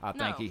here. I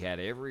think he had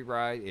every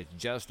right. It's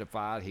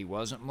justified. He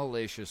wasn't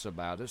malicious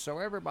about it. So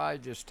everybody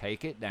just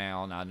take it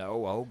down. I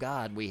know, oh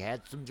God, we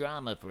had some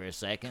drama for a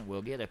second.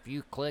 We'll get a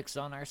few clicks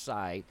on our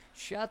site.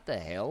 Shut the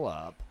hell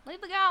up.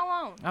 Leave the guy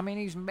alone. I mean,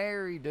 he's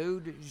married,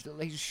 dude.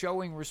 He's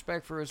showing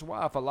respect for his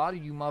wife. A lot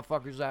of you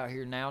motherfuckers out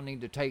here now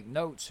need to take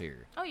notes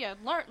here. Oh, yeah.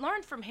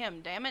 Learn from him,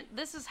 damn it.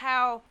 This is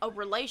how a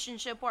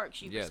relationship works.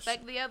 You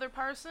respect the other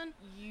person.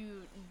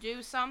 You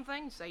do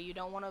something. Say you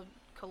don't want to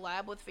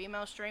collab with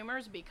female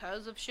streamers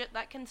because of shit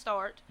that can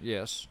start.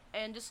 Yes.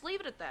 And just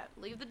leave it at that.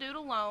 Leave the dude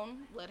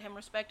alone. Let him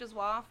respect his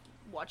wife.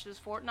 Watch his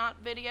Fortnite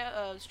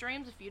video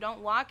streams. If you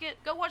don't like it,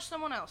 go watch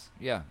someone else.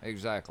 Yeah,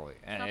 exactly.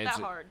 It's not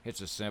that hard.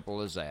 It's as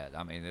simple as that.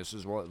 I mean, this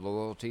is what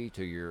loyalty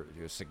to your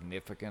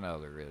significant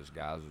other is,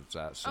 guys. It's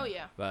that simple. Oh,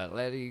 yeah. But,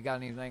 Letty, you got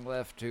anything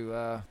left to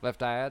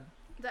add?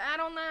 To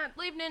add on that,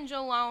 leave Ninja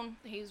alone.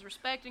 He's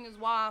respecting his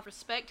wife.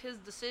 Respect his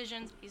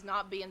decisions. He's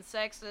not being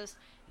sexist.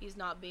 He's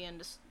not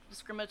being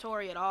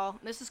discriminatory at all.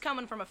 This is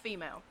coming from a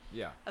female.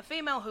 Yeah. A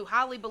female who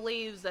highly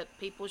believes that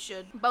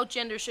both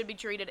genders should be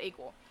treated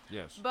equal.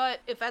 Yes.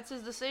 But if that's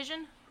his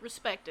decision,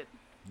 respect it.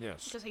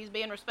 Yes. Because he's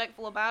being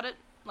respectful about it.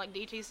 Like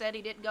DT said,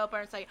 he didn't go up there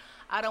and say,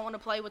 I don't want to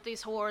play with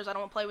these whores, I don't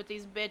want to play with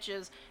these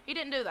bitches. He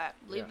didn't do that.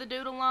 Leave the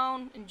dude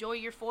alone, enjoy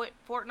your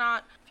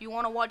Fortnite. If you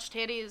want to watch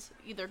titties,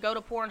 either go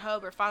to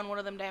Pornhub or find one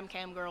of them damn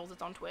cam girls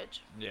that's on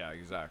Twitch. Yeah,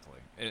 exactly.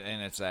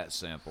 And it's that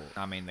simple.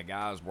 I mean, the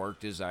guy's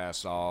worked his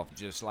ass off.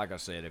 Just like I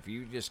said, if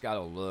you just got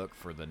to look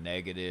for the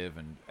negative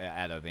and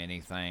out of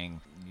anything,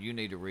 you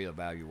need to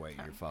reevaluate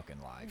your fucking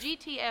life.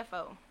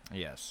 GTFO.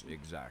 Yes,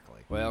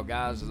 exactly. Well,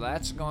 guys,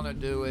 that's going to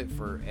do it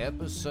for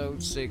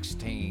episode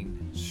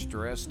 16,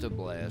 Stress to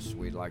Bless.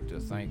 We'd like to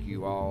thank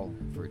you all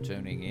for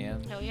tuning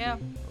in. Hell yeah.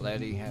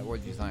 Letty,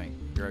 what'd you think?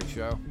 Great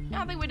show?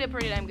 I think we did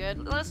pretty damn good.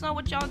 Let us know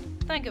what y'all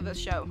think of this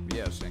show.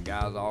 Yes, and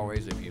guys,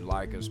 always, if you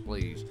like us,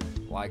 please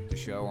like the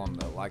show on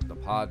the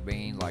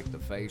Podbean, like the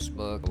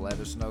Facebook.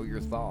 Let us know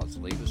your thoughts.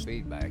 Leave us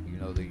feedback. You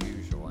know the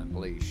usual. And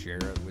please share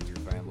it with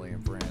your family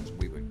and friends.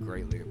 We would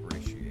greatly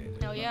appreciate it.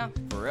 Hell yeah.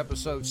 For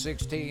episode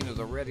 16 of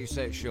the Ready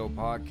Set Show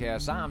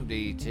podcast, I'm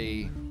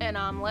DT. And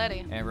I'm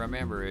Letty. And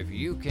remember, if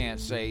you can't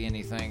say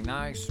anything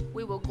nice,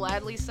 We will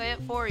gladly say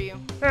it for you.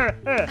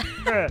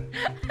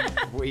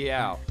 we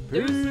out.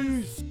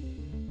 Peace.